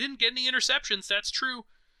didn't. They didn't get any interceptions, that's true.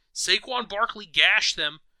 Saquon Barkley gashed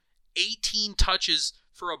them, 18 touches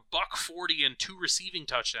for $140 and 2 receiving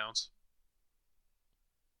touchdowns.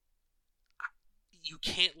 You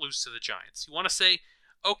can't lose to the Giants. You want to say,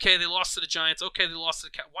 okay, they lost to the Giants. Okay, they lost to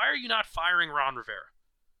the Why are you not firing Ron Rivera?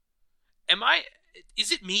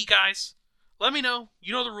 Is it me, guys? Let me know.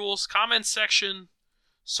 You know the rules. Comment section,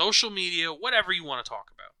 social media, whatever you want to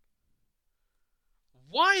talk about.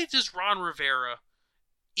 Why does Ron Rivera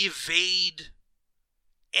evade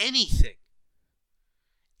anything?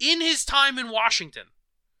 In his time in Washington,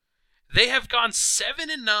 they have gone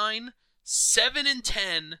 7-9,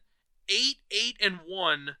 7-10,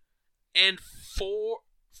 8-8-1, and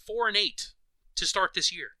 4-8 to start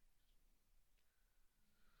this year.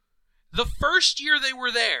 The first year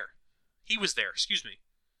he was there,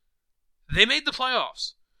 they made the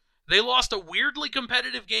playoffs. They lost a weirdly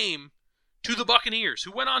competitive game to the Buccaneers,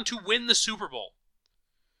 who went on to win the Super Bowl.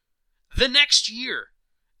 The next year,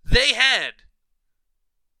 they had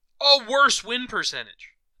a worse win percentage.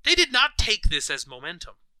 They did not take this as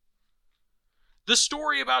momentum. The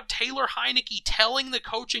story about Taylor Heineke telling the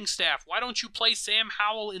coaching staff, why don't you play Sam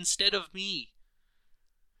Howell instead of me?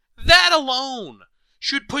 That alone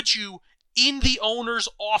should put you in the owner's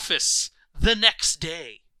office the next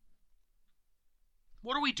day.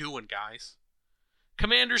 What are we doing, guys?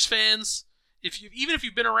 Commanders fans, even if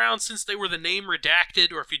you've been around since they were the name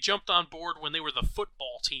redacted, or if you jumped on board when they were the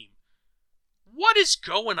football team, what is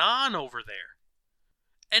going on over there?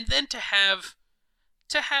 And then to have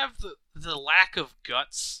the lack of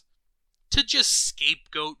guts to just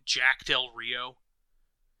scapegoat Jack Del Rio.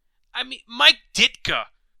 I mean, Mike Ditka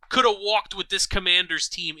could have walked with this Commanders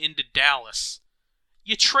team into Dallas.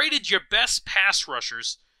 You traded your best pass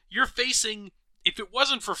rushers. You're facing, if it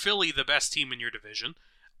wasn't for Philly, the best team in your division,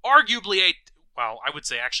 arguably I would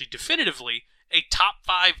say actually definitively, a top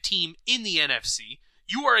 5 team in the NFC.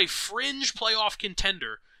 You are a fringe playoff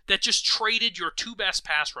contender that just traded your 2 best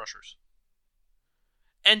pass rushers.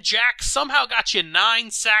 And Jack somehow got you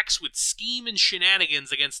 9 sacks with scheme and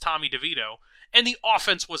shenanigans against Tommy DeVito, and the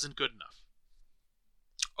offense wasn't good enough.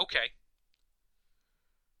 Okay.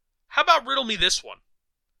 How about riddle me this one?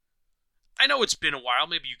 I know it's been a while.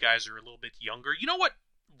 Maybe you guys are a little bit younger. You know what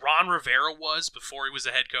Ron Rivera was before he was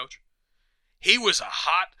a head coach? He was a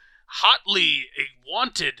hotly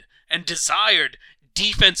wanted and desired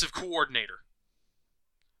defensive coordinator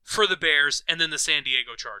for the Bears and then the San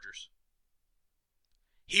Diego Chargers.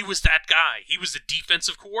 He was that guy. He was the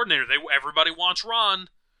defensive coordinator. Everybody wants Ron,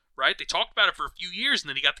 right? They talked about it for a few years, and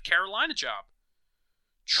then he got the Carolina job.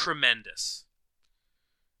 Tremendous.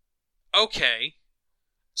 Okay,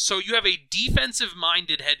 so you have a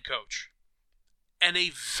defensive-minded head coach and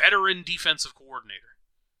a veteran defensive coordinator.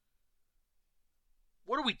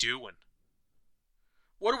 What are we doing?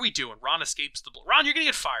 What are we doing? Ron escapes the... Ron, you're going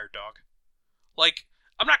to get fired, dog. Like,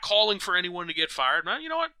 I'm not calling for anyone to get fired. You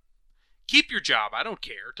know what? Keep your job. I don't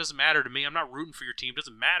care. It doesn't matter to me. I'm not rooting for your team. It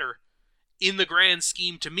doesn't matter in the grand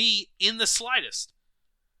scheme to me in the slightest.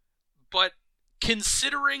 But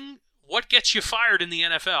considering what gets you fired in the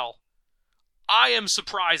NFL, I am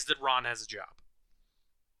surprised that Ron has a job.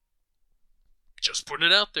 Just putting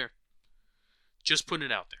it out there. Just putting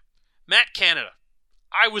it out there. Matt Canada.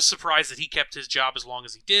 I was surprised that he kept his job as long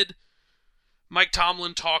as he did. Mike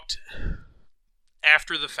Tomlin talked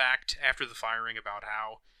after the fact, after the firing, about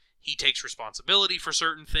how he takes responsibility for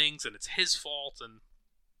certain things and it's his fault, and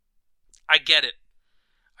I get it.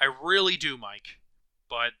 I really do, Mike.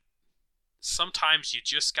 But sometimes you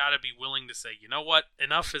just got to be willing to say, you know what?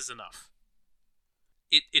 Enough is enough.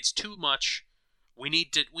 It's too much. We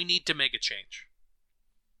need to make a change.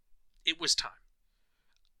 It was time.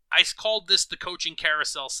 I called this the coaching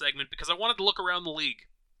carousel segment because I wanted to look around the league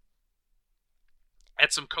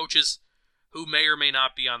at some coaches who may or may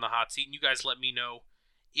not be on the hot seat, and you guys let me know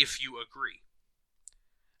if you agree.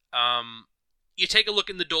 You take a look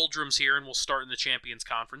in the doldrums here, and we'll start in the Champions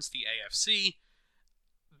Conference, the AFC.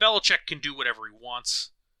 Belichick can do whatever he wants.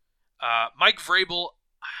 Mike Vrabel,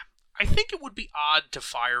 I think it would be odd to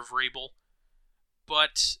fire Vrabel,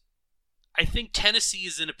 but I think Tennessee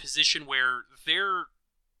is in a position where their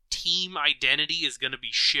team identity is going to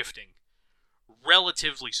be shifting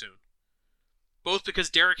relatively soon. Both because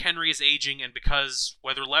Derrick Henry is aging and because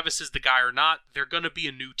whether Levis is the guy or not, they're going to be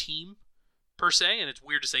a new team, per se, and it's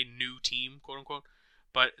weird to say new team, quote-unquote,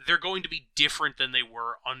 but they're going to be different than they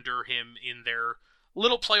were under him in their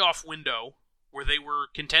little playoff window where they were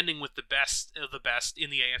contending with the best of the best in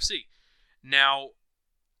the AFC. Now,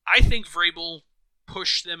 I think Vrabel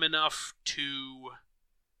pushed them enough to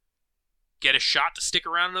get a shot to stick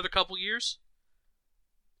around another couple years.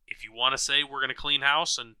 If you want to say we're going to clean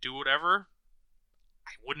house and do whatever,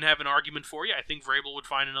 I wouldn't have an argument for you. I think Vrabel would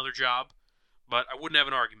find another job, but I wouldn't have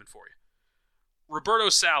an argument for you. Roberto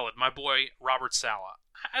Saleh, my boy Robert Saleh.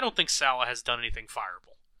 I don't think Saleh has done anything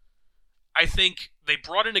fireable. I think they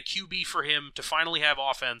brought in a QB for him to finally have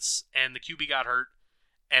offense, and the QB got hurt.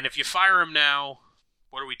 And if you fire him now,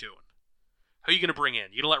 what are we doing? Who are you going to bring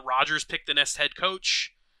in? You going to let Rodgers pick the next head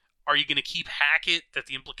coach? Are you going to keep Hackett? That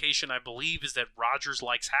the implication, I believe, is that Rodgers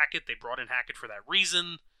likes Hackett. They brought in Hackett for that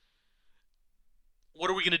reason. What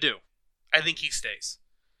are we going to do? I think he stays.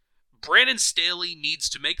 Brandon Staley needs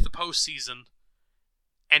to make the postseason,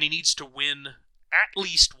 and he needs to win at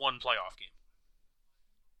least one playoff game.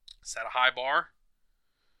 Is that a high bar?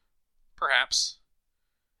 Perhaps.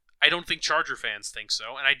 I don't think Charger fans think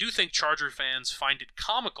so, and I do think Charger fans find it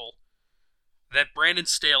comical that Brandon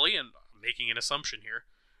Staley, and I'm making an assumption here,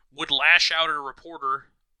 would lash out at a reporter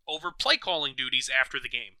over play calling duties after the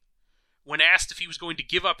game. When asked if he was going to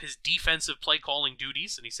give up his defensive play calling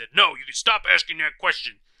duties, and he said, "No, you can stop asking that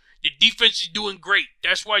question. The defense is doing great.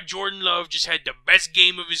 That's why Jordan Love just had the best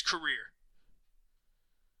game of his career."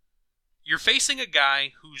 You're facing a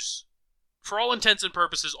guy who's, for all intents and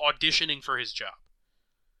purposes, auditioning for his job.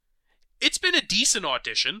 It's been a decent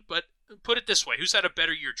audition, but put it this way. Who's had a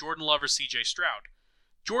better year, Jordan Love or C.J. Stroud?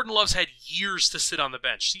 Jordan Love's had years to sit on the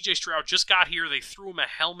bench. C.J. Stroud just got here. They threw him a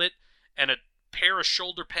helmet and a pair of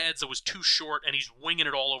shoulder pads that was too short, and he's winging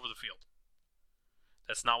it all over the field.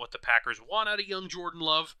 That's not what the Packers want out of young Jordan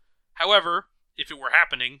Love. However, if it were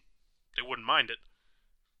happening, they wouldn't mind it.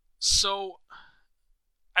 So,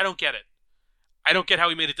 I don't get it. I don't get how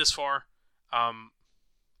he made it this far.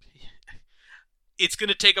 It's going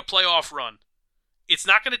to take a playoff run. It's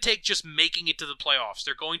not going to take just making it to the playoffs.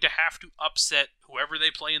 They're going to have to upset whoever they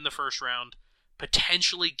play in the first round,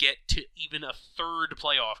 potentially get to even a third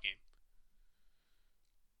playoff game.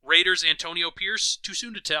 Raiders, Antonio Pierce, too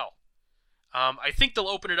soon to tell. I think they'll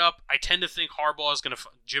open it up. I tend to think Harbaugh is going to,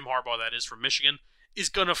 Jim Harbaugh, that is, from Michigan, is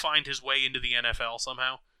going to find his way into the NFL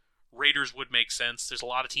somehow. Raiders would make sense. There's a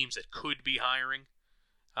lot of teams that could be hiring.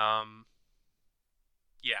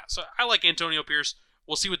 Yeah, so I like Antonio Pierce.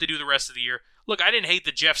 We'll see what they do the rest of the year. Look, I didn't hate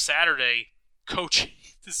the Jeff Saturday coaching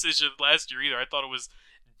decision last year either. I thought it was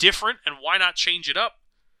different, and why not change it up?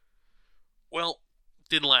 Well,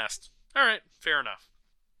 didn't last. All right, fair enough.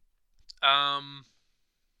 The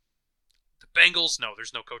Bengals, no,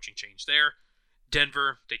 there's no coaching change there.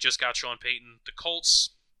 Denver, they just got Sean Payton. The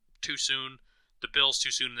Colts, too soon. The Bills,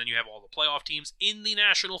 too soon. And then you have all the playoff teams in the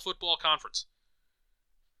National Football Conference.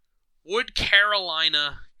 Would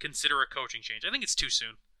Carolina consider a coaching change? I think it's too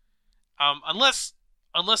soon. Unless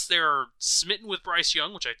they're smitten with Bryce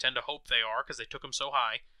Young, which I tend to hope they are because they took him so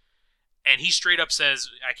high, and he straight up says,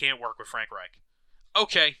 I can't work with Frank Reich.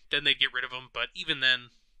 Okay, then they'd get rid of him, but even then,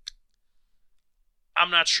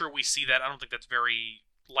 I'm not sure we see that. I don't think that's very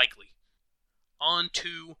likely. On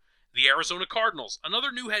to the Arizona Cardinals.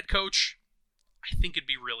 Another new head coach. I think it'd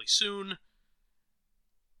be really soon.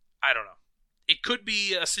 I don't know. It could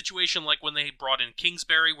be a situation like when they brought in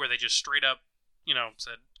Kingsbury, where they just straight up,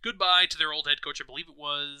 said goodbye to their old head coach. I believe it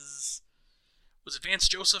was it Vance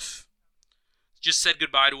Joseph? Just said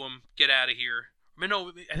goodbye to him. Get out of here.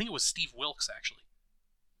 No, I think it was Steve Wilkes, actually.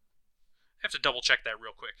 I have to double check that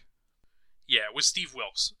real quick. Yeah, it was Steve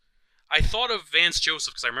Wilkes. I thought of Vance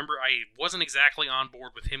Joseph because I remember I wasn't exactly on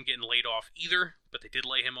board with him getting laid off either, but they did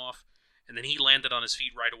lay him off. And then he landed on his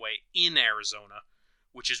feet right away in Arizona,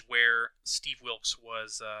 which is where Steve Wilkes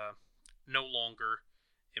was no longer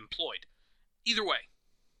employed. Either way,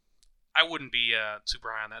 I wouldn't be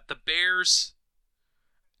super high on that. The Bears,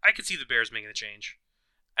 I could see the Bears making a change.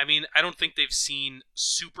 I mean, I don't think they've seen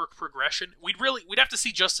super progression. We'd have to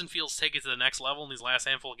see Justin Fields take it to the next level in these last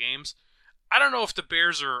handful of games. I don't know if the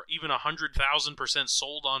Bears are even 100,000%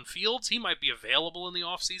 sold on Fields. He might be available in the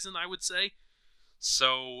offseason, I would say.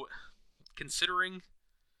 So, considering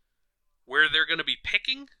where they're going to be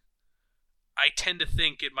picking, I tend to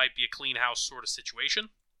think it might be a clean house sort of situation.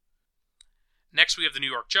 Next, we have the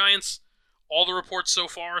New York Giants. All the reports so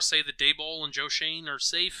far say that Daboll and Joe Shane are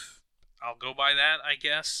safe. I'll go by that, I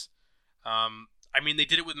guess. I mean, they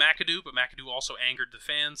did it with McAdoo, but McAdoo also angered the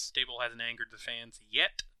fans. Daboll hasn't angered the fans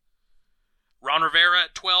yet. Ron Rivera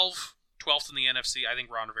at 12th in the NFC. I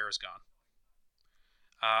think Ron Rivera's gone.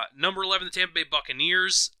 Number 11, the Tampa Bay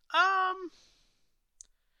Buccaneers. I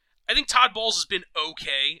think Todd Bowles has been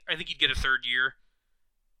okay. I think he'd get a third year.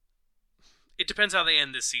 It depends how they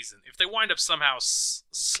end this season. If they wind up somehow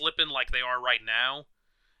slipping like they are right now,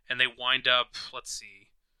 and they wind up, let's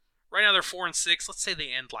see, right now they're 4-6. Let's say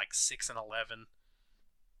they end like 6-11.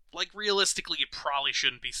 Like realistically, it probably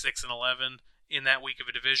shouldn't be 6-11 in that week of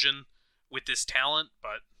a division with this talent,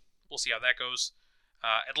 but we'll see how that goes.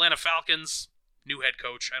 Atlanta Falcons, new head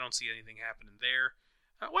coach. I don't see anything happening there.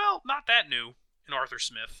 Well, not that new in Arthur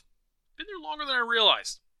Smith. Been there longer than I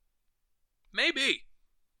realized. Maybe.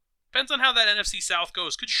 Depends on how that NFC South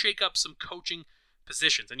goes. Could shake up some coaching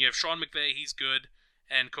positions. And you have Sean McVay, he's good,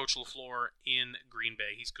 and Coach LaFleur in Green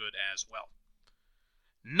Bay, he's good as well.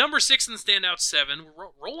 Number 6 in the standout 7.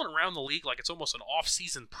 We're rolling around the league like it's almost an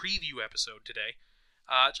off-season preview episode today.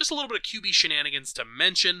 Just a little bit of QB shenanigans to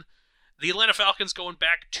mention. The Atlanta Falcons going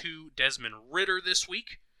back to Desmond Ridder this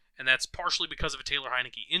week, and that's partially because of a Taylor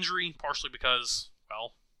Heineke injury, partially because,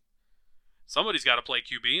 well, somebody's got to play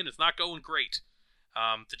QB, and it's not going great.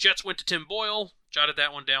 The Jets went to Tim Boyle, jotted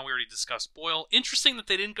that one down. We already discussed Boyle. Interesting that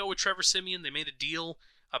they didn't go with Trevor Siemian. They made a deal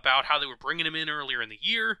about how they were bringing him in earlier in the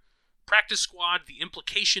year. Practice squad, the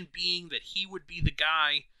implication being that he would be the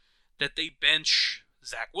guy that they bench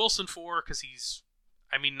Zach Wilson for, because he's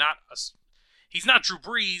not Drew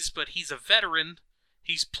Brees, but he's a veteran.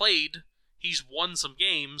 He's played. He's won some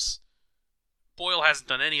games. Boyle hasn't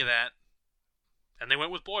done any of that, and they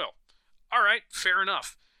went with Boyle. All right, fair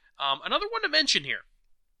enough. Another one to mention here.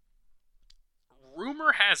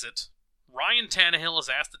 Rumor has it, Ryan Tannehill has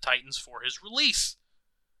asked the Titans for his release.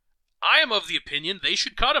 I am of the opinion they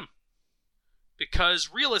should cut him,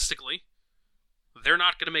 because realistically, they're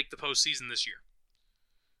not going to make the postseason this year.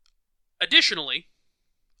 Additionally,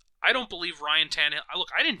 I don't believe Ryan Tannehill...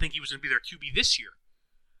 Look, I didn't think he was going to be their QB this year.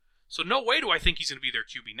 So no way do I think he's going to be their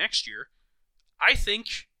QB next year. I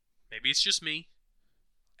think, maybe it's just me,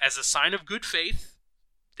 as a sign of good faith,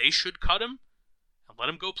 they should cut him and let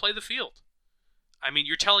him go play the field. I mean,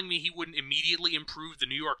 you're telling me he wouldn't immediately improve the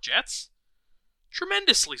New York Jets?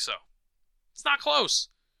 Tremendously so. It's not close.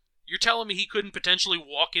 You're telling me he couldn't potentially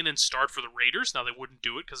walk in and start for the Raiders? Now, they wouldn't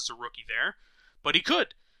do it because it's a rookie there, but he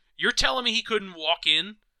could. You're telling me he couldn't walk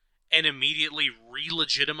in and immediately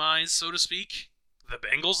re-legitimize, so to speak, the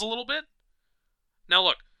Bengals a little bit? Now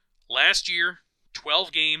look, last year,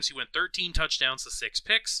 12 games, he went 13 touchdowns to 6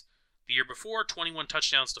 picks. The year before, 21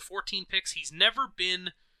 touchdowns to 14 picks. He's never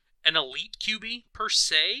been an elite QB per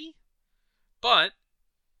se, but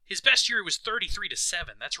His best year was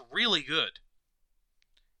 33-7. That's really good.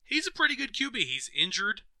 He's a pretty good QB. He's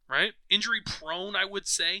injured, right? Injury prone, I would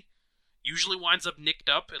say. Usually winds up nicked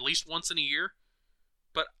up at least once in a year.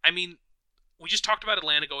 But, I mean, we just talked about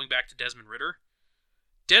Atlanta going back to Desmond Ridder.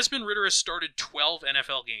 Desmond Ridder has started 12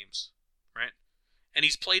 NFL games, right? And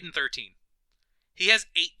he's played in 13. He has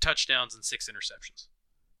 8 touchdowns and 6 interceptions.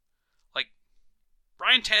 Like,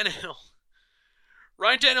 Ryan Tannehill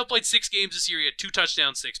played 6 games this year. He had 2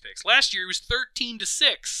 touchdowns, 6 picks. Last year, he was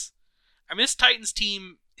 13-6. I mean, this Titans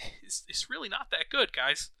team is really not that good,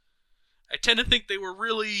 guys. I tend to think they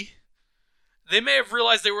may have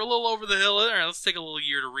realized they were a little over the hill. All right, let's take a little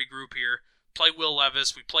year to regroup here. Play Will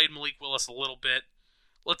Levis. We played Malik Willis a little bit.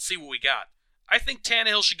 Let's see what we got. I think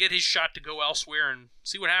Tannehill should get his shot to go elsewhere and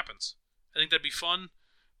see what happens. I think that'd be fun,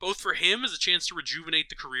 both for him as a chance to rejuvenate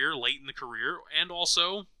the career late in the career, and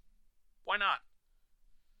also, why not?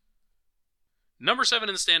 Number 7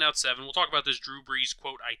 in the Standout 7, we'll talk about this Drew Brees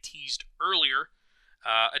quote I teased earlier.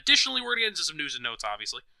 Additionally, we're going to get into some news and notes,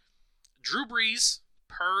 obviously. Drew Brees,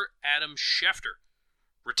 per Adam Schefter.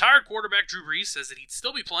 Retired quarterback Drew Brees says that he'd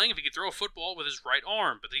still be playing if he could throw a football with his right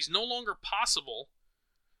arm, but that he's no longer possible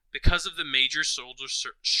because of the major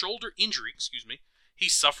shoulder injury, he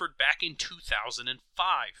suffered back in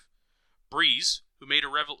 2005. Brees, who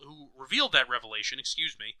revealed that revelation,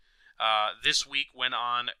 this week when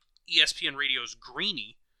on ESPN Radio's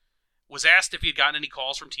Greeny, was asked if he had gotten any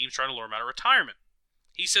calls from teams trying to lure him out of retirement.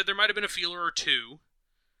 He said there might have been a feeler or two.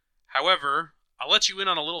 However, I'll let you in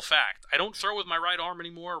on a little fact. I don't throw with my right arm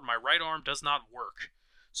anymore. My right arm does not work.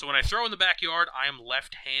 So when I throw in the backyard, I am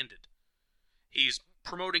left-handed. He's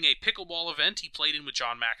promoting a pickleball event he played in with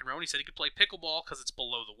John McEnroe, and he said he could play pickleball because it's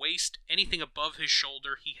below the waist. Anything above his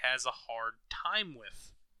shoulder, he has a hard time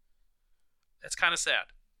with. That's kind of sad.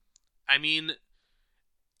 I mean,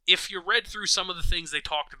 if you read through some of the things they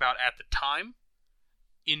talked about at the time,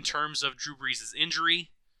 in terms of Drew Brees' injury,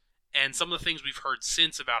 and some of the things we've heard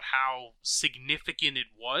since about how significant it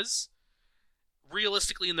was,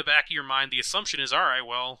 realistically in the back of your mind, the assumption is, all right,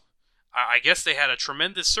 well, I guess they had a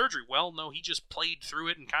tremendous surgery. Well, no, he just played through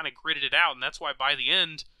it and kind of gritted it out, and that's why by the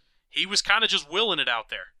end, he was kind of just willing it out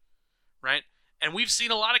there, right? And we've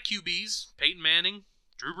seen a lot of QBs, Peyton Manning,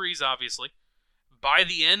 Drew Brees, obviously. By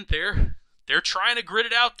the end, they're trying to grit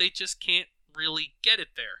it out. They just can't really get it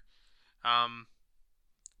there.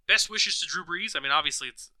 Best wishes to Drew Brees. I mean, obviously,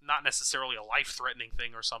 it's not necessarily a life-threatening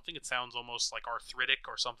thing or something. It sounds almost like arthritic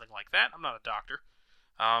or something like that. I'm not a doctor.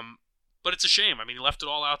 But it's a shame. I mean, he left it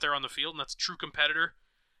all out there on the field, and that's a true competitor.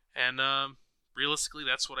 And realistically,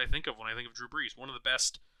 that's what I think of when I think of Drew Brees. One of the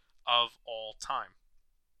best of all time.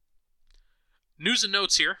 News and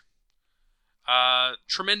notes here.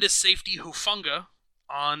 Tremendous safety Hufanga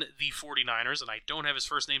on the 49ers, and I don't have his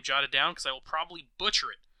first name jotted down because I will probably butcher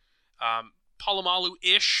it.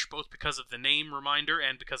 Palomalu-ish, both because of the name reminder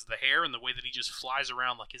and because of the hair and the way that he just flies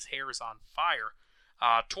around like his hair is on fire.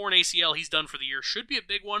 Torn ACL, he's done for the year. Should be a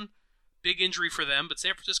big one. Big injury for them, but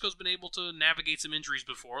San Francisco's been able to navigate some injuries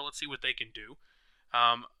before. Let's see what they can do.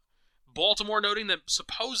 Baltimore noting that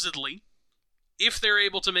supposedly, if they're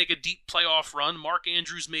able to make a deep playoff run, Mark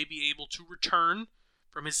Andrews may be able to return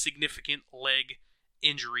from his significant leg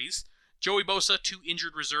injuries. Joey Bosa to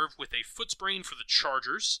injured reserve with a foot sprain for the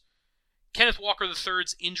Chargers. Kenneth Walker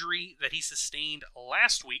III's injury that he sustained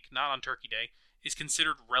last week, not on Turkey Day, is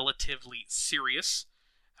considered relatively serious.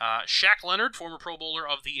 Shaq Leonard, former Pro Bowler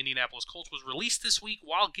of the Indianapolis Colts, was released this week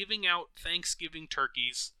while giving out Thanksgiving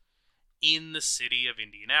turkeys in the city of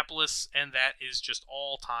Indianapolis, and that is just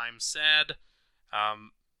all-time sad.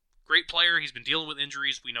 Great player. He's been dealing with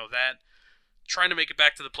injuries. We know that. Trying to make it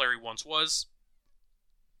back to the player he once was.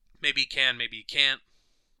 Maybe he can, maybe he can't.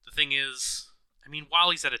 The thing is, I mean, while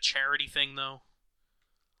he's at a charity thing, though,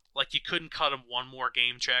 like, you couldn't cut him one more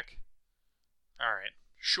game check. All right.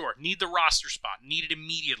 Sure, need the roster spot. Need it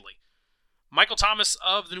immediately. Michael Thomas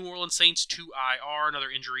of the New Orleans Saints to IR.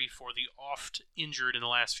 Another injury for the oft-injured in the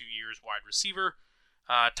last few years wide receiver.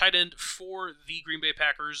 Tight end for the Green Bay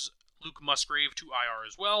Packers, Luke Musgrave to IR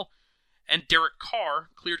as well. And Derek Carr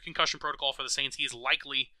cleared concussion protocol for the Saints. He is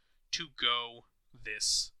likely to go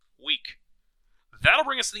this week. That'll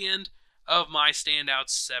bring us to the end of my Standout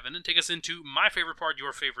 7 and take us into my favorite part,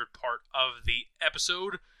 your favorite part of the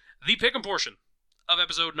episode, the pick'em portion of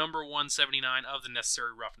episode number 179 of the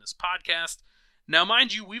Necessary Roughness Podcast. Now,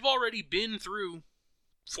 mind you, we've already been through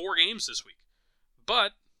 4 games this week,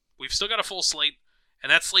 but we've still got a full slate,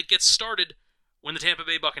 and that slate gets started when the Tampa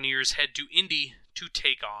Bay Buccaneers head to Indy to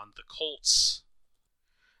take on the Colts.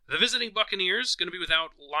 The visiting Buccaneers going to be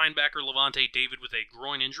without linebacker Levante David with a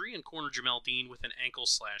groin injury and corner Jamel Dean with an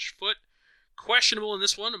ankle/foot. Questionable in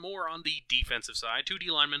this one, more on the defensive side. 2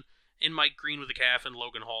 D linemen in Mike Green with a calf and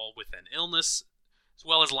Logan Hall with an illness, as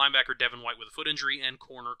well as linebacker Devin White with a foot injury and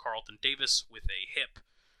corner Carlton Davis with a hip.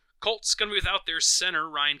 Colts going to be without their center,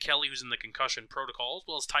 Ryan Kelly, who's in the concussion protocol, as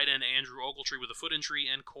well as tight end Andrew Ogletree with a foot injury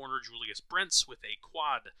and corner Julius Brents with a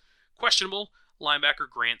quad. Questionable, linebacker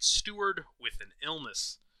Grant Stewart with an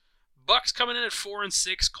illness. Bucks coming in at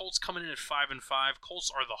 4-6, Colts coming in at 5-5.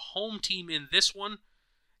 Colts are the home team in this one,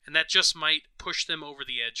 and that just might push them over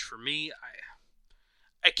the edge for me.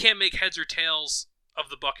 I can't make heads or tails of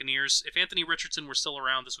the Buccaneers. If Anthony Richardson were still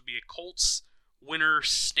around, this would be a Colts winner,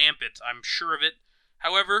 stamp it. I'm sure of it.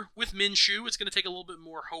 However, with Minshew, it's going to take a little bit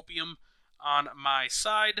more hopium on my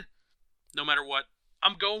side. No matter what,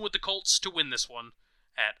 I'm going with the Colts to win this one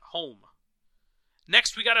at home.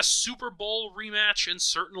 Next, we got a Super Bowl rematch, and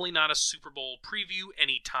certainly not a Super Bowl preview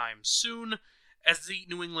anytime soon, as the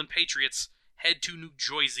New England Patriots head to New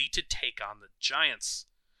Jersey to take on the Giants.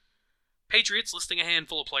 Patriots listing a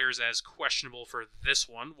handful of players as questionable for this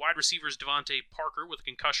one. Wide receivers Devontae Parker with a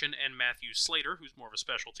concussion and Matthew Slater, who's more of a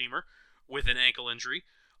special teamer, with an ankle injury.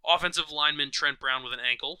 Offensive lineman Trent Brown with an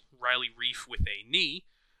ankle, Riley Reif with a knee.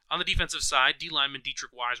 On the defensive side, D lineman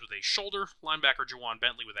Dietrich Wise with a shoulder, linebacker Jawan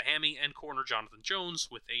Bentley with a hammy, and corner Jonathan Jones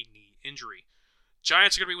with a knee injury.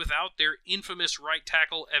 Giants are going to be without their infamous right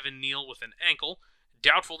tackle Evan Neal with an ankle,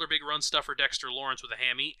 doubtful their big run stuffer Dexter Lawrence with a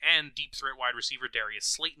hammy, and deep threat wide receiver Darius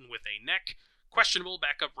Slayton with a neck, questionable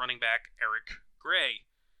backup running back Eric Gray.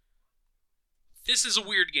 This is a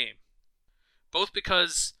weird game, both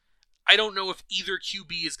because I don't know if either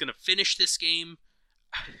QB is going to finish this game,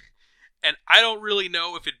 and I don't really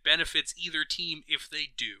know if it benefits either team if they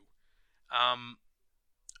do.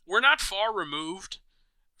 We're not far removed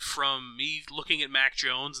from me looking at Mac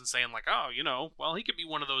Jones and saying like, oh, well, he could be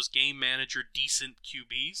one of those game manager decent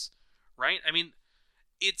QBs, right? I mean,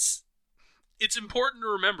 it's important to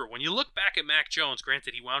remember, when you look back at Mac Jones,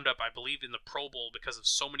 granted he wound up, I believe, in the Pro Bowl because of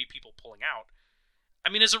so many people pulling out. I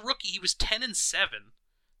mean, as a rookie, he was 10-7,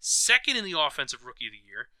 second in the Offensive Rookie of the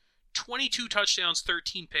Year, 22 touchdowns,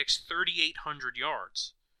 13 picks, 3,800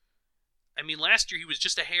 yards. I mean, last year he was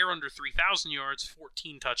just a hair under 3,000 yards,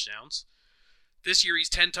 14 touchdowns. This year he's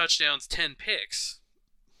 10 touchdowns, 10 picks.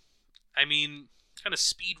 I mean, kind of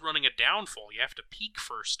speed running a downfall. You have to peak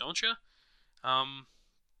first, don't you? I'm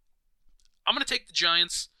going to take the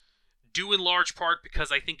Giants, due in large part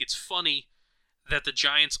because I think it's funny that the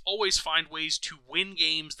Giants always find ways to win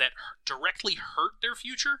games that directly hurt their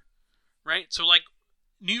future, right? So, like,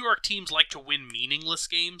 New York teams like to win meaningless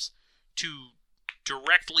games to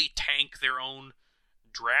directly tank their own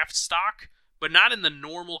draft stock, but not in the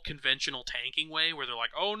normal conventional tanking way where they're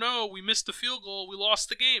like, oh no, we missed the field goal, we lost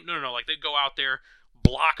the game. No. Like, they go out there,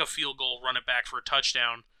 block a field goal, run it back for a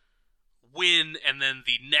touchdown, win, and then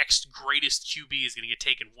the next greatest QB is going to get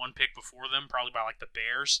taken one pick before them, probably by like the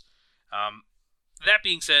Bears. That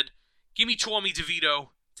being said, give me Tommy DeVito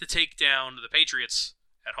to take down the Patriots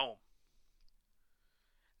at home.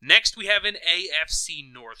 Next, we have an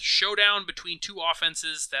AFC North showdown between two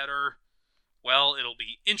offenses that are, well, it'll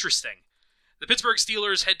be interesting. The Pittsburgh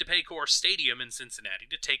Steelers head to Paycor Stadium in Cincinnati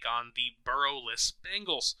to take on the Burrow-less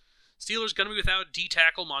Bengals. Steelers going to be without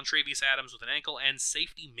D-tackle Montravius Adams with an ankle and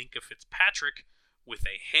safety Minkah Fitzpatrick with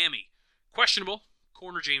a hammy. Questionable,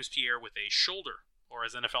 corner James Pierre with a shoulder, or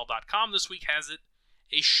as NFL.com this week has it,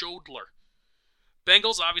 a shoulder.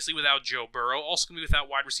 Bengals obviously without Joe Burrow, also going to be without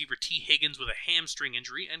wide receiver T. Higgins with a hamstring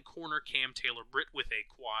injury and corner Cam Taylor-Britt with a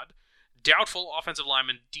quad. Doubtful offensive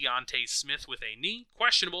lineman Deontay Smith with a knee.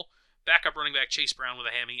 Questionable, backup running back Chase Brown with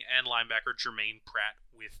a hammy and linebacker Jermaine Pratt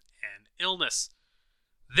with an illness.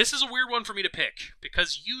 This is a weird one for me to pick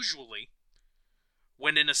because usually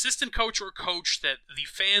when an assistant coach or coach that the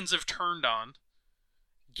fans have turned on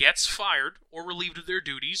gets fired or relieved of their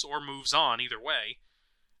duties or moves on, either way,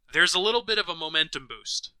 there's a little bit of a momentum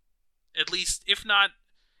boost. At least, if not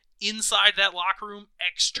inside that locker room,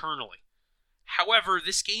 externally. However,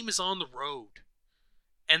 this game is on the road.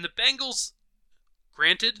 And the Bengals,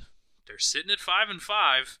 granted, they're sitting at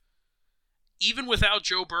 5-5. Even without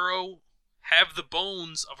Joe Burrow, have the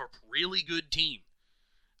bones of a really good team.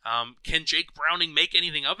 Can Jake Browning make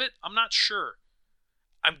anything of it? I'm not sure.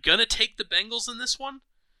 I'm going to take the Bengals in this one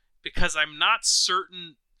because I'm not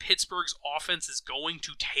certain Pittsburgh's offense is going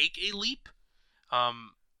to take a leap.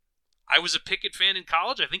 I was a Pickett fan in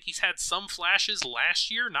college. I think he's had some flashes last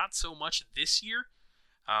year, not so much this year.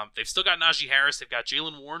 They've still got Najee Harris. They've got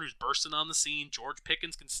Jalen Warren, who's bursting on the scene. George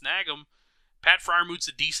Pickens can snag him. Pat Freiermuth's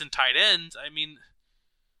a decent tight end. I mean,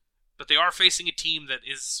 but they are facing a team that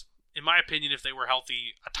is, in my opinion, if they were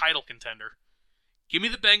healthy, a title contender. Give me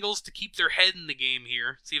the Bengals to keep their head in the game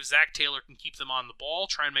here. See if Zach Taylor can keep them on the ball,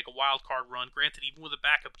 try and make a wild card run. Granted, even with a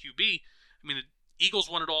backup QB, I mean, the Eagles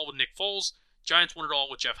won it all with Nick Foles. Giants won it all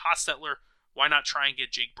with Jeff Hostetler. Why not try and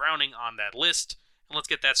get Jake Browning on that list? And let's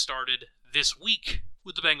get that started this week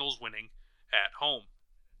with the Bengals winning at home.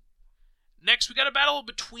 Next, we got a battle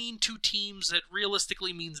between two teams that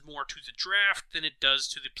realistically means more to the draft than it does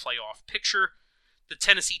to the playoff picture. The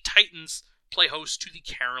Tennessee Titans play host to the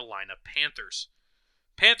Carolina Panthers.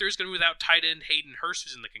 Panthers going to be without tight end Hayden Hurst,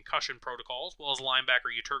 who's in the concussion protocol, as well as linebacker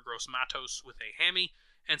Yeturgos Matos with a hammy,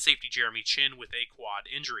 and safety Jeremy Chin with a quad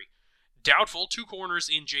injury. Doubtful, two corners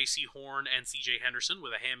in J.C. Horn and C.J. Henderson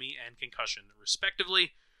with a hammy and concussion,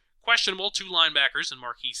 respectively. Questionable, two linebackers in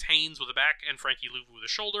Marquise Haynes with a back and Frankie Louvu with a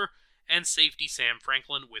shoulder, and safety Sam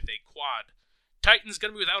Franklin with a quad. Titans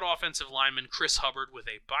going to be without offensive lineman Chris Hubbard with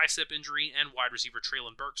a bicep injury, and wide receiver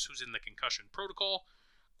Traylon Burks, who's in the concussion protocol.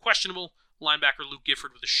 Questionable, linebacker Luke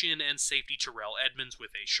Gifford with a shin, and safety Terrell Edmonds with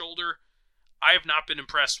a shoulder. I have not been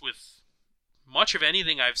impressed with much of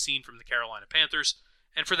anything I've seen from the Carolina Panthers,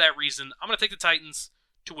 and for that reason, I'm going to take the Titans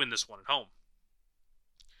to win this one at home.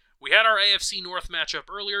 We had our AFC North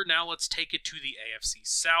matchup earlier, now let's take it to the AFC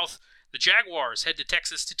South. The Jaguars head to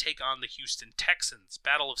Texas to take on the Houston Texans.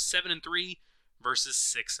 Battle of 7-3 versus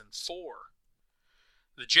 6-4.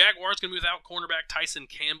 The Jaguars going to be without cornerback Tyson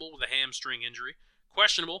Campbell with a hamstring injury.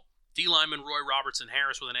 Questionable, D lineman Roy Robertson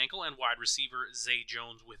Harris with an ankle, and wide receiver Zay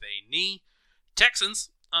Jones with a knee. Texans,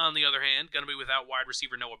 on the other hand, going to be without wide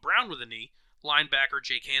receiver Noah Brown with a knee, linebacker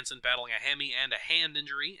Jake Hansen battling a hammy and a hand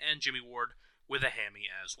injury, and Jimmy Ward with a hammy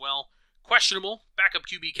as well. Questionable, backup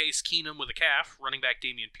QB Case Keenum with a calf, running back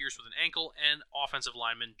Dameon Pierce with an ankle, and offensive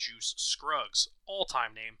lineman Juice Scruggs,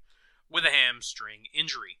 all-time name, with a hamstring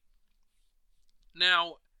injury.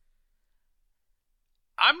 Now,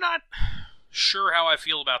 I'm not sure how I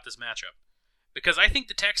feel about this matchup, because I think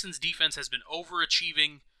the Texans' defense has been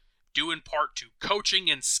overachieving, due in part to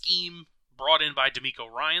coaching and scheme brought in by DeMeco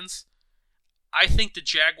Ryans. I think the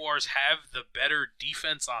Jaguars have the better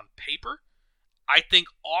defense on paper. I think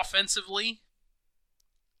offensively,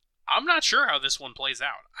 I'm not sure how this one plays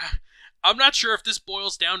out. I'm not sure if this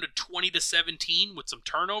boils down to 20-17 with some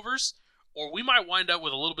turnovers, or we might wind up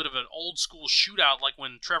with a little bit of an old school shootout like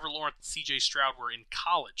when Trevor Lawrence and C.J. Stroud were in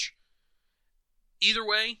college. Either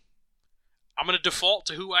way, I'm going to default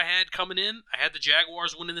to who I had coming in. I had the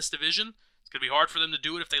Jaguars winning this division. It's going to be hard for them to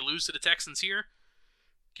do it if they lose to the Texans here.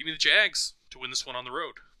 Give me the Jags to win this one on the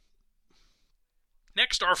road.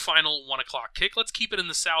 Next, our final 1 o'clock kick. Let's keep it in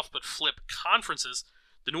the South, but flip conferences.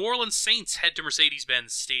 The New Orleans Saints head to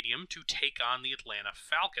Mercedes-Benz Stadium to take on the Atlanta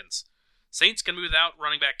Falcons. Saints can be without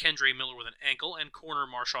running back Kendre Miller with an ankle and corner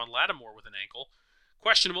Marshawn Lattimore with an ankle.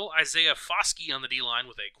 Questionable, Isaiah Foskey on the D-line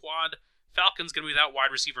with a quad. Falcons going to be without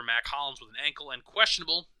wide receiver Mac Hollins with an ankle, and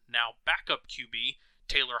questionable, now backup QB,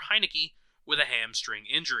 Taylor Heineke with a hamstring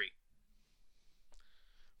injury.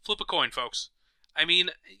 Flip a coin, folks. I mean,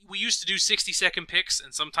 we used to do 60-second picks,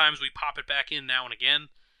 and sometimes we pop it back in now and again,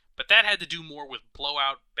 but that had to do more with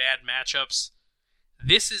blowout, bad matchups.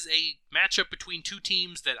 This is a matchup between two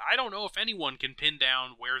teams that I don't know if anyone can pin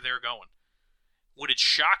down where they're going. Would it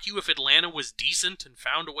shock you if Atlanta was decent and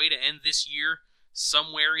found a way to end this year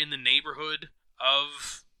somewhere in the neighborhood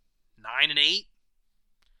of 9-8?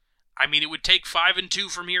 I mean, it would take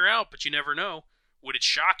 5-2 from here out, but you never know. Would it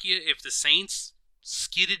shock you if the Saints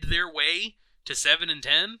skidded their way to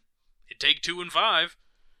 7-10? It'd take 2-5.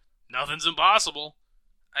 Nothing's impossible.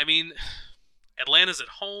 I mean, Atlanta's at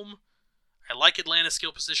home. I like Atlanta's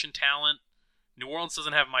skill position talent. New Orleans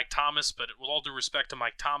doesn't have Mike Thomas, but with all due respect to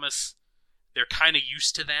Mike Thomas, they're kind of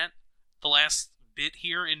used to that the last bit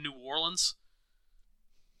here in New Orleans.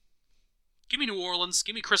 Give me New Orleans.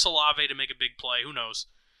 Give me Chris Olave to make a big play. Who knows?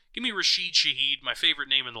 Give me Rashid Shaheed, my favorite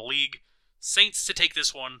name in the league. Saints to take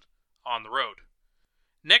this one on the road.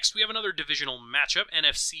 Next, we have another divisional matchup,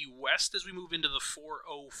 NFC West, as we move into the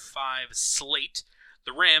 4:05 slate.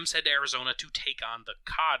 The Rams head to Arizona to take on the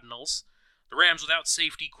Cardinals. The Rams without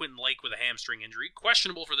safety Quentin Lake with a hamstring injury.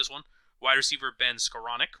 Questionable for this one, wide receiver Ben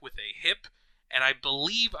Skoranek with a hip. And I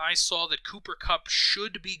believe I saw that Cooper Kupp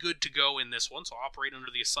should be good to go in this one, so I'll operate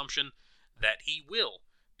under the assumption that he will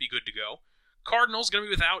be good to go. Cardinals going to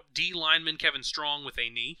be without D lineman Kevin Strong with a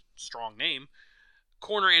knee. Strong name.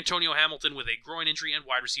 Corner Antonio Hamilton with a groin injury, and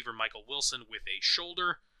wide receiver Michael Wilson with a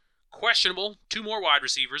shoulder. Questionable, two more wide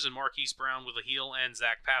receivers, and Marquise Brown with a heel and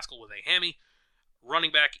Zach Pascal with a hammy.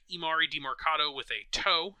 Running back Imari DiMarcado with a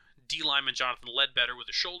toe. D lineman Jonathan Ledbetter with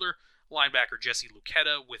a shoulder. Linebacker Jesse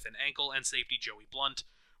Luketa with an ankle, and safety Joey Blunt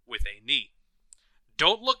with a knee.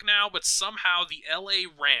 Don't look now, but somehow the LA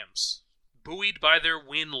Rams, buoyed by their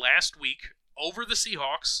win last week over the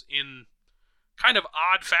Seahawks in kind of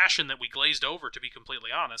odd fashion that we glazed over, to be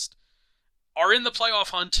completely honest, are in the playoff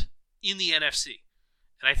hunt in the NFC.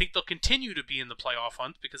 And I think they'll continue to be in the playoff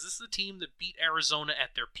hunt because this is a team that beat Arizona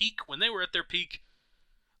at their peak. When they were at their peak,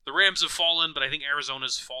 the Rams have fallen, but I think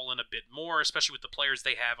Arizona's fallen a bit more, especially with the players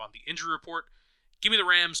they have on the injury report. Give me the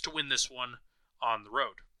Rams to win this one on the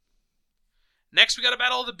road. Next, we got to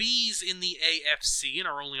battle the Bees in the AFC in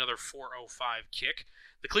our only other 4:05 kick.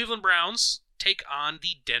 The Cleveland Browns take on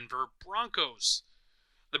the Denver Broncos.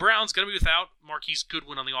 The Browns going to be without Marquise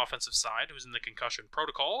Goodwin on the offensive side, who's in the concussion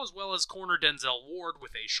protocol, as well as corner Denzel Ward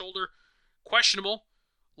with a shoulder. Questionable,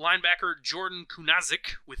 linebacker Jordan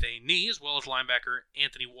Kunazik with a knee, as well as linebacker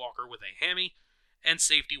Anthony Walker with a hammy, and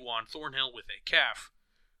safety Juan Thornhill with a calf.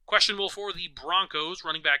 Questionable for the Broncos,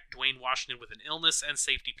 running back Dwayne Washington with an illness, and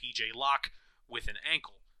safety P.J. Locke with an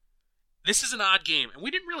ankle. This is an odd game, and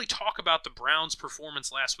we didn't really talk about the Browns'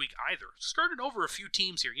 performance last week either. Skirted over a few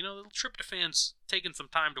teams here. You know, the tryptophan's taking some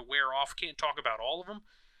time to wear off. Can't talk about all of them.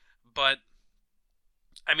 But,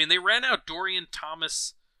 I mean, they ran out Dorian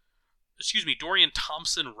Thompson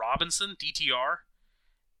Robinson, DTR.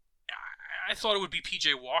 I thought it would be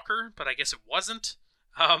P.J. Walker, but I guess it wasn't.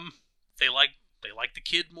 They like the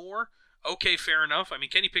kid more. Okay, fair enough. I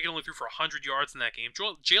mean, Kenny Pickett only threw for 100 yards in that game.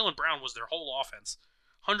 Jaylen Brown was their whole offense.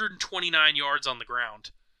 129 yards on the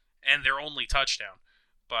ground, and their only touchdown.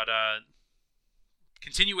 But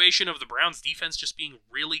continuation of the Browns' defense just being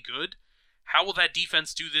really good. How will that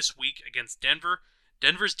defense do this week against Denver?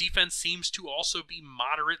 Denver's defense seems to also be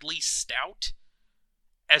moderately stout.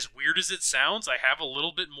 As weird as it sounds, I have a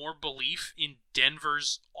little bit more belief in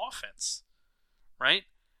Denver's offense, right?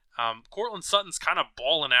 Cortland Sutton's kind of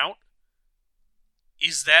balling out.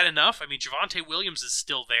 Is that enough? I mean, Javonte Williams is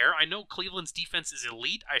still there. I know Cleveland's defense is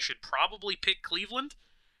elite. I should probably pick Cleveland,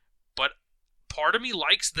 but part of me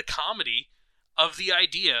likes the comedy of the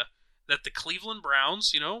idea that the Cleveland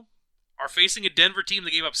Browns, are facing a Denver team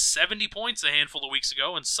that gave up 70 points a handful of weeks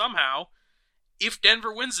ago, and somehow, if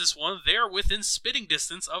Denver wins this one, they're within spitting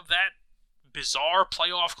distance of that bizarre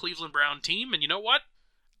playoff Cleveland Brown team, and you know what?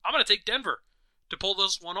 I'm going to take Denver to pull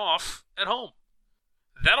this one off at home.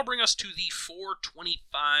 That'll bring us to the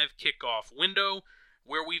 4:25 kickoff window,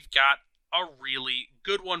 where we've got a really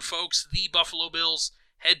good one, folks. The Buffalo Bills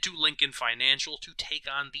head to Lincoln Financial to take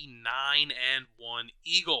on the 9-1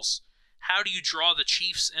 Eagles. How do you draw the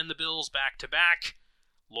Chiefs and the Bills back-to-back?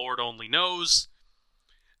 Lord only knows.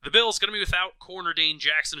 The Bills going to be without corner Dane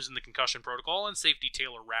Jackson, who's in the concussion protocol, and safety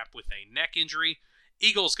Taylor Rapp with a neck injury.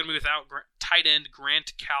 Eagles going to be without tight end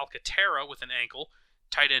Grant Calcaterra with an ankle,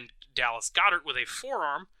 tight end Dallas Goedert with a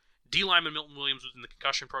forearm, D-lineman Milton Williams within the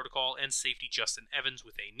concussion protocol, and safety Justin Evans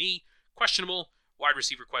with a knee. Questionable, wide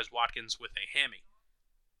receiver Quez Watkins with a hammy.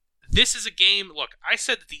 This is a game, look, I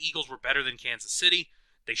said that the Eagles were better than Kansas City.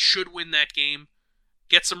 They should win that game.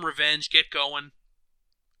 Get some revenge, get going.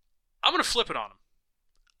 I'm going to flip it on them.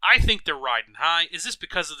 I think they're riding high. Is this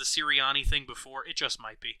because of the Sirianni thing before? It just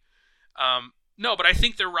might be. No, but I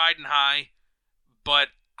think they're riding high, but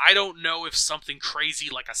I don't know if something crazy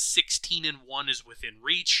like a 16-1 is within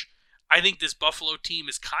reach. I think this Buffalo team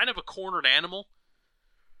is kind of a cornered animal.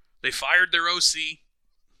 They fired their OC.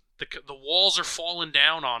 The walls are falling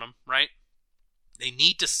down on them, right? They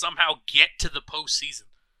need to somehow get to the postseason.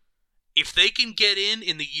 If they can get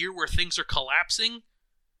in the year where things are collapsing,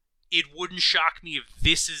 it wouldn't shock me if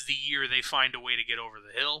this is the year they find a way to get over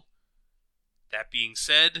the hill. That being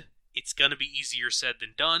said, it's going to be easier said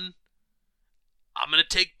than done. I'm going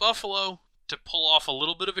to take Buffalo to pull off a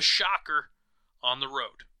little bit of a shocker on the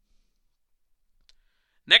road.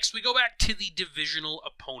 Next, we go back to the divisional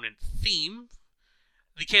opponent theme.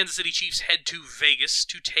 The Kansas City Chiefs head to Vegas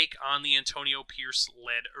to take on the Antonio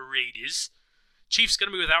Pierce-led Raiders. Chiefs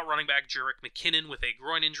going to be without running back Jerick McKinnon with a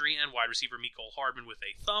groin injury and wide receiver Mecole Hardman with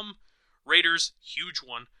a thumb. Raiders, huge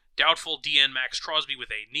one. Doubtful DN Max Crosby with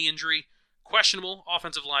a knee injury. Questionable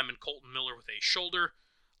offensive lineman Colton Miller with a shoulder.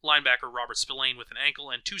 Linebacker Robert Spillane with an ankle,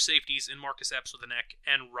 and two safeties in Marcus Epps with a neck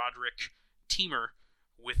and Roderick Teamer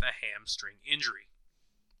with a hamstring injury.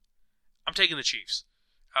 I'm taking the Chiefs.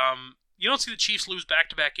 You don't see the Chiefs lose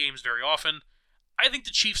back-to-back games very often. I think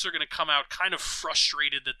the Chiefs are going to come out kind of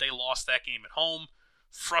frustrated that they lost that game at home,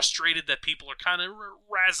 frustrated that people are kind of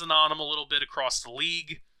razzing on them a little bit across the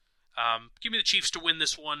league. Give me the Chiefs to win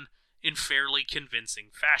this one in fairly convincing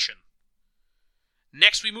fashion.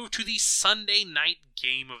 Next, we move to the Sunday night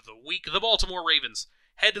game of the week. The Baltimore Ravens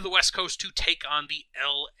head to the West Coast to take on the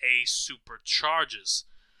LA Superchargers.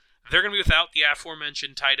 They're going to be without the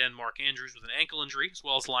aforementioned tight end Mark Andrews with an ankle injury, as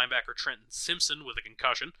well as linebacker Trenton Simpson with a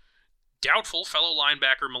concussion. Doubtful fellow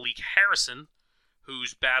linebacker Malik Harrison,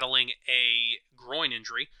 who's battling a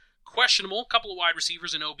injury. Questionable, couple of wide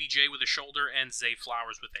receivers in OBJ with a shoulder and Zay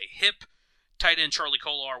Flowers with a hip. Tight end Charlie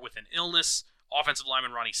Kolar with an illness. Offensive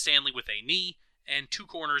lineman Ronnie Stanley with a knee. And 2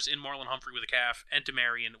 corners in Marlon Humphrey with a calf and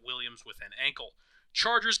Demarion Williams with an ankle.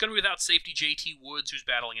 Chargers going to be without safety JT Woods, who's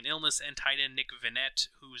battling an illness, and tight end Nick Vannett,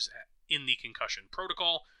 who's in the concussion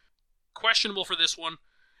protocol. Questionable for this one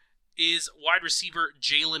is wide receiver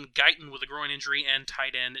Jalen Guyton with a groin injury and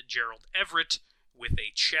tight end Gerald Everett with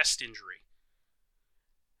a chest injury.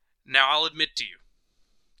 Now, I'll admit to you,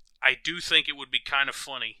 I do think it would be kind of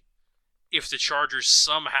funny if the Chargers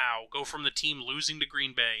somehow go from the team losing to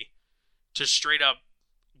Green Bay to straight up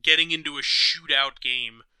getting into a shootout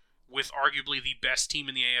game with arguably the best team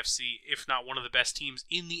in the AFC, if not one of the best teams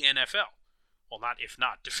in the NFL. Well, not if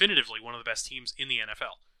not, definitively one of the best teams in the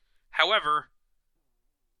NFL. However,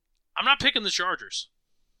 I'm not picking the Chargers.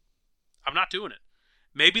 I'm not doing it.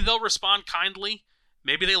 Maybe they'll respond kindly.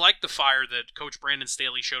 Maybe they like the fire that Coach Brandon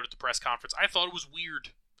Staley showed at the press conference. I thought it was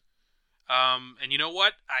weird. And you know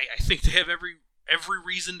what? I think they have every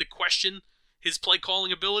reason to question his play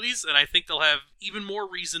calling abilities, and I think they'll have even more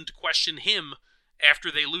reason to question him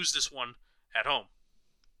after they lose this one at home.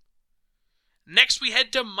 Next, we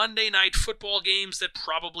head to Monday Night Football games that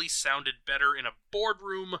probably sounded better in a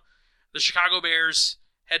boardroom. The Chicago Bears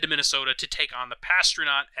head to Minnesota to take on the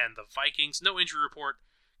Pastronaut and the Vikings. No injury report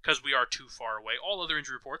because we are too far away. All other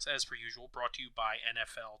injury reports, as per usual, brought to you by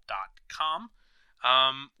NFL.com.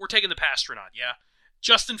 We're taking the Pastronaut, yeah.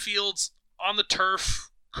 Justin Fields on the turf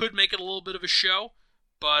could make it a little bit of a show,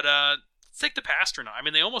 but let's take the Pastronaut. I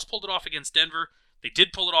mean, they almost pulled it off against Denver. They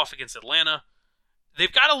did pull it off against Atlanta.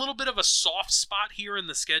 They've got a little bit of a soft spot here in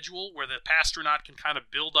the schedule where the Pastronaut can kind of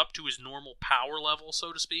build up to his normal power level,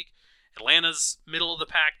 so to speak. Atlanta's middle of the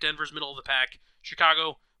pack, Denver's middle of the pack,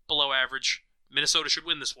 Chicago below average. Minnesota should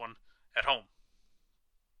win this one at home.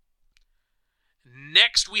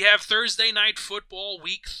 Next, we have Thursday Night Football,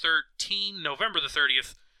 Week 13, November the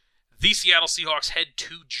 30th. The Seattle Seahawks head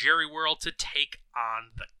to Jerry World to take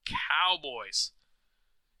on the Cowboys.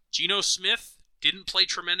 Geno Smith didn't play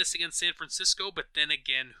tremendous against San Francisco, but then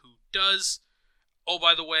again, who does? Oh,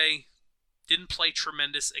 by the way, didn't play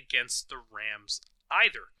tremendous against the Rams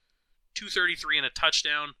either. 233 and a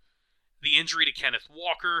touchdown. The injury to Kenneth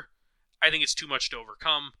Walker, I think it's too much to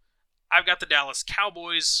overcome. I've got the Dallas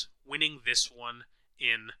Cowboys winning this one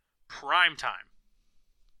in prime time.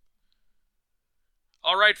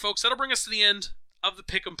 All right, folks, that'll bring us to the end of the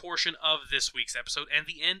pick'em portion of this week's episode and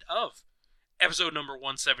the end of episode number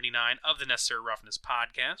 179 of the Necessary Roughness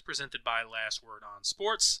Podcast, presented by Last Word on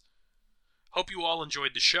Sports. Hope you all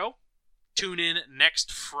enjoyed the show. Tune in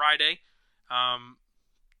next Friday.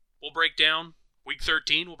 We'll break down Week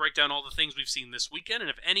 13. We'll break down all the things we've seen this weekend, and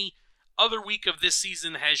if any other week of this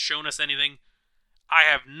season has shown us anything, I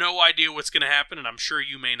have no idea what's going to happen, and I'm sure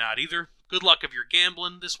you may not either. Good luck if you're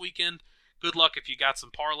gambling this weekend. Good luck if you got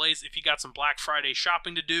some parlays. If you got some Black Friday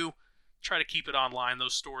shopping to do, try to keep it online.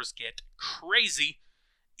 Those stores get crazy.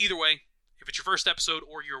 Either way, if it's your first episode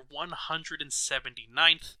or your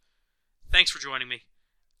 179th, thanks for joining me.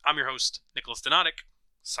 I'm your host, Nikolas Donadic,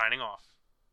 signing off.